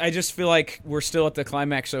 I just feel like we're still at the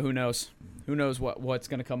climax. So who knows? Who knows what's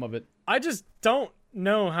gonna come of it? I just don't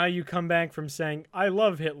know how you come back from saying I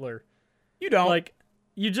love Hitler. You don't Like,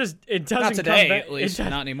 you just it doesn't not today, come back. at least, it,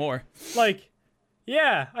 not anymore. like,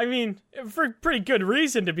 yeah, I mean, for pretty good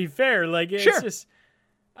reason to be fair. Like, it's Sure. just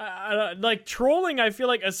like trolling. I feel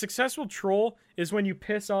like a successful troll is when you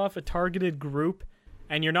piss off a targeted group,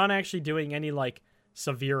 and you're not actually doing any like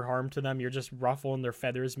severe harm to them. You're just ruffling their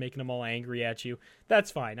feathers, making them all angry at you. That's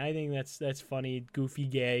fine. I think that's funny, goofy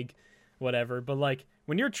gag, whatever. But like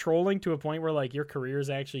when you're trolling to a point where like your career is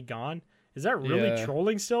actually gone, is that really Yeah.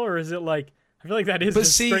 trolling still, or is it like I feel like that is But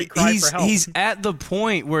just see, straight cry for help. he's at the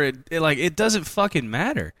point where it doesn't fucking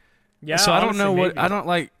matter. yeah, So I don't honestly, know what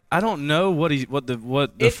maybe. I don't know what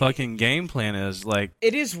the fucking game plan is. Like,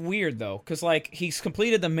 It is weird though, because like he's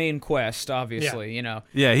completed the main quest, obviously. You know,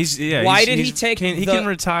 yeah, Why he's- did he he's- take he the- can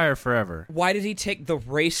retire forever. why did he take the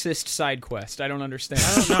racist side quest? I don't understand.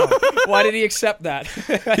 I don't know. Why did he accept that?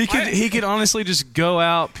 He could honestly just go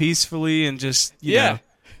out peacefully and just you Yeah. know.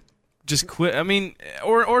 just quit. I mean,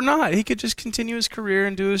 or not. He could just continue his career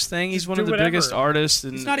and do his thing. He's one of the biggest artists.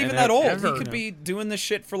 He's not even that old. He could be doing this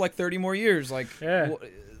shit for like 30 more years. Like,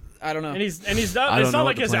 I don't know. And he's done. It's not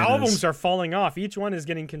like his albums are falling off. Each one is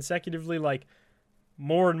getting consecutively like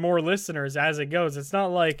more and more listeners as it goes. It's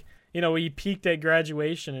not like, he peaked at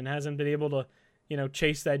graduation and hasn't been able to,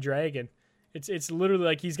 chase that dragon. It's literally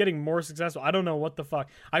like he's getting more successful. I don't know what the fuck.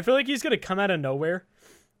 I feel like he's gonna come out of nowhere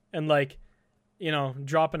and like,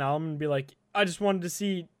 drop an album and be like, I just wanted to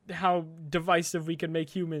see how divisive we could make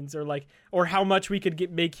humans, or how much we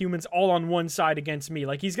could make humans all on one side against me.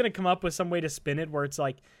 Like, he's gonna come up with some way to spin it where it's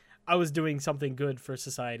like, I was doing something good for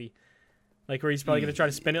society. Like, where he's probably gonna try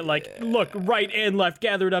to spin it like, look, right and left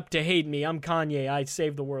gathered up to hate me. I'm Kanye. I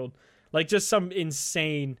saved the world. Like, just some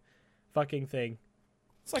insane fucking thing.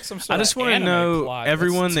 It's like some sort I just want to know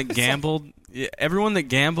everyone that gambled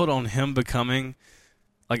on him becoming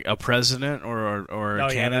like a president or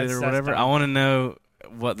a candidate or whatever. I want to know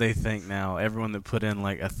what they think now. Everyone that put in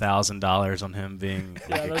like $1,000 on him being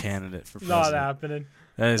like a candidate for president. Not happening.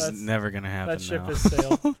 That's never gonna happen. That ship now. has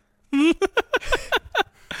sailed.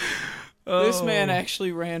 This man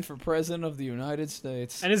actually ran for president of the United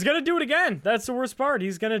States, and he's gonna do it again. That's the worst part.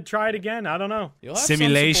 He's gonna try it again. I don't know.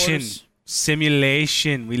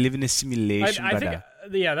 Simulation. We live in a simulation. I think,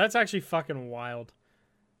 that's actually fucking wild.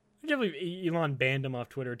 I can't believe Elon banned him off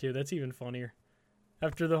Twitter too. That's even funnier.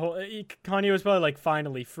 After the whole Kanye was probably like,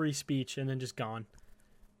 finally free speech, and then just gone,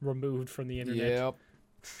 removed from the internet. Yep.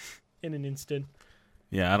 In an instant.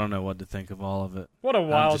 Yeah, I don't know what to think of all of it. What a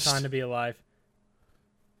wild time to be alive.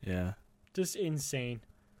 Yeah. Just insane.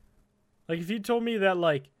 Like, if you told me that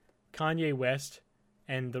like Kanye West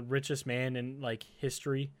and the richest man in like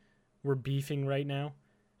history were beefing right now,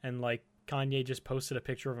 and like Kanye just posted a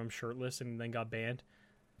picture of him shirtless and then got banned,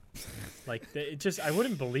 like I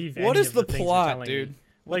wouldn't believe. What is the things plot, dude? Me.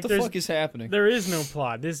 What the fuck is happening? There is no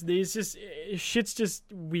plot. This just shit's just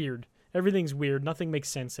weird. Everything's weird. Nothing makes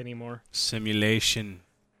sense anymore. Simulation.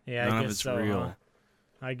 Yeah, none I guess of it's so, real.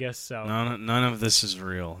 I guess so. None of this is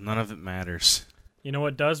real. None of it matters. You know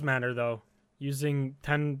what does matter though? Using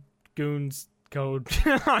 10 goons code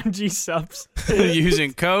on G-Subs.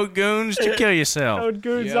 Using code goons to kill yourself. Code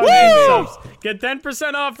goons on G-Subs. Get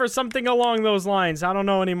 10% off or something along those lines. I don't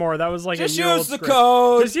know anymore. That was like just a year use the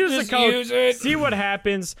code. Just use the code. Use it. See what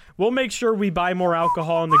happens. We'll make sure we buy more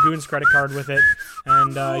alcohol and the goons credit card with it.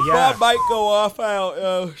 And that might go off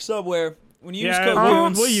out somewhere. When you use code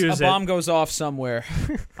goons, we'll use a bomb goes off somewhere.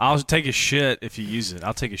 I'll take a shit if you use it.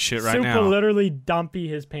 I'll take a shit right now. Soup will literally dumpy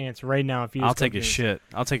his pants right now if you use I'll take a goons. shit.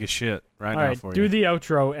 I'll take a shit right All now right, for you. do the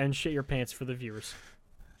outro and shit your pants for the viewers.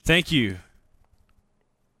 Thank you.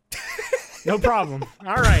 No problem.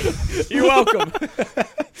 All right. You're welcome.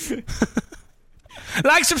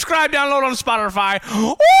 Like, subscribe, download on Spotify.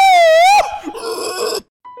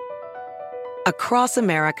 Across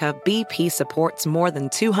America, BP supports more than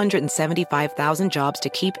 275,000 jobs to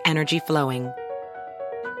keep energy flowing.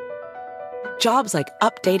 Jobs like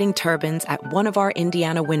updating turbines at one of our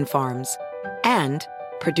Indiana wind farms and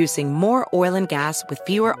producing more oil and gas with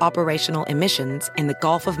fewer operational emissions in the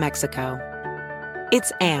Gulf of Mexico.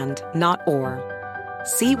 It's and, not or.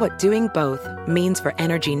 See what doing both means for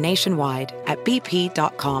energy nationwide at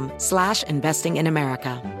bp.com/investing in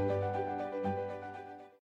America.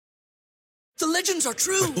 The legends are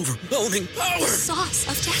true. Overwhelming power! The sauce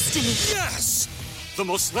of destiny. Yes! The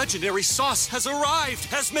most legendary sauce has arrived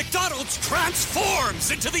as McDonald's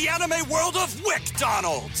transforms into the anime world of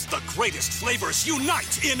WickDonald's. The greatest flavors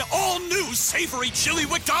unite in all new savory chili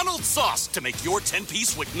McDonald's sauce to make your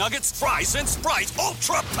 10-piece Wick Nuggets, fries, and Sprite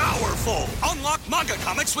ultra-powerful. Unlock manga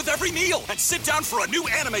comics with every meal and sit down for a new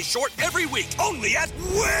anime short every week only at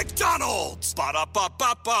WickDonald's.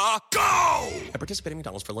 Ba-da-ba-ba-ba, go! At participating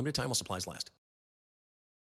McDonald's for a limited time while supplies last.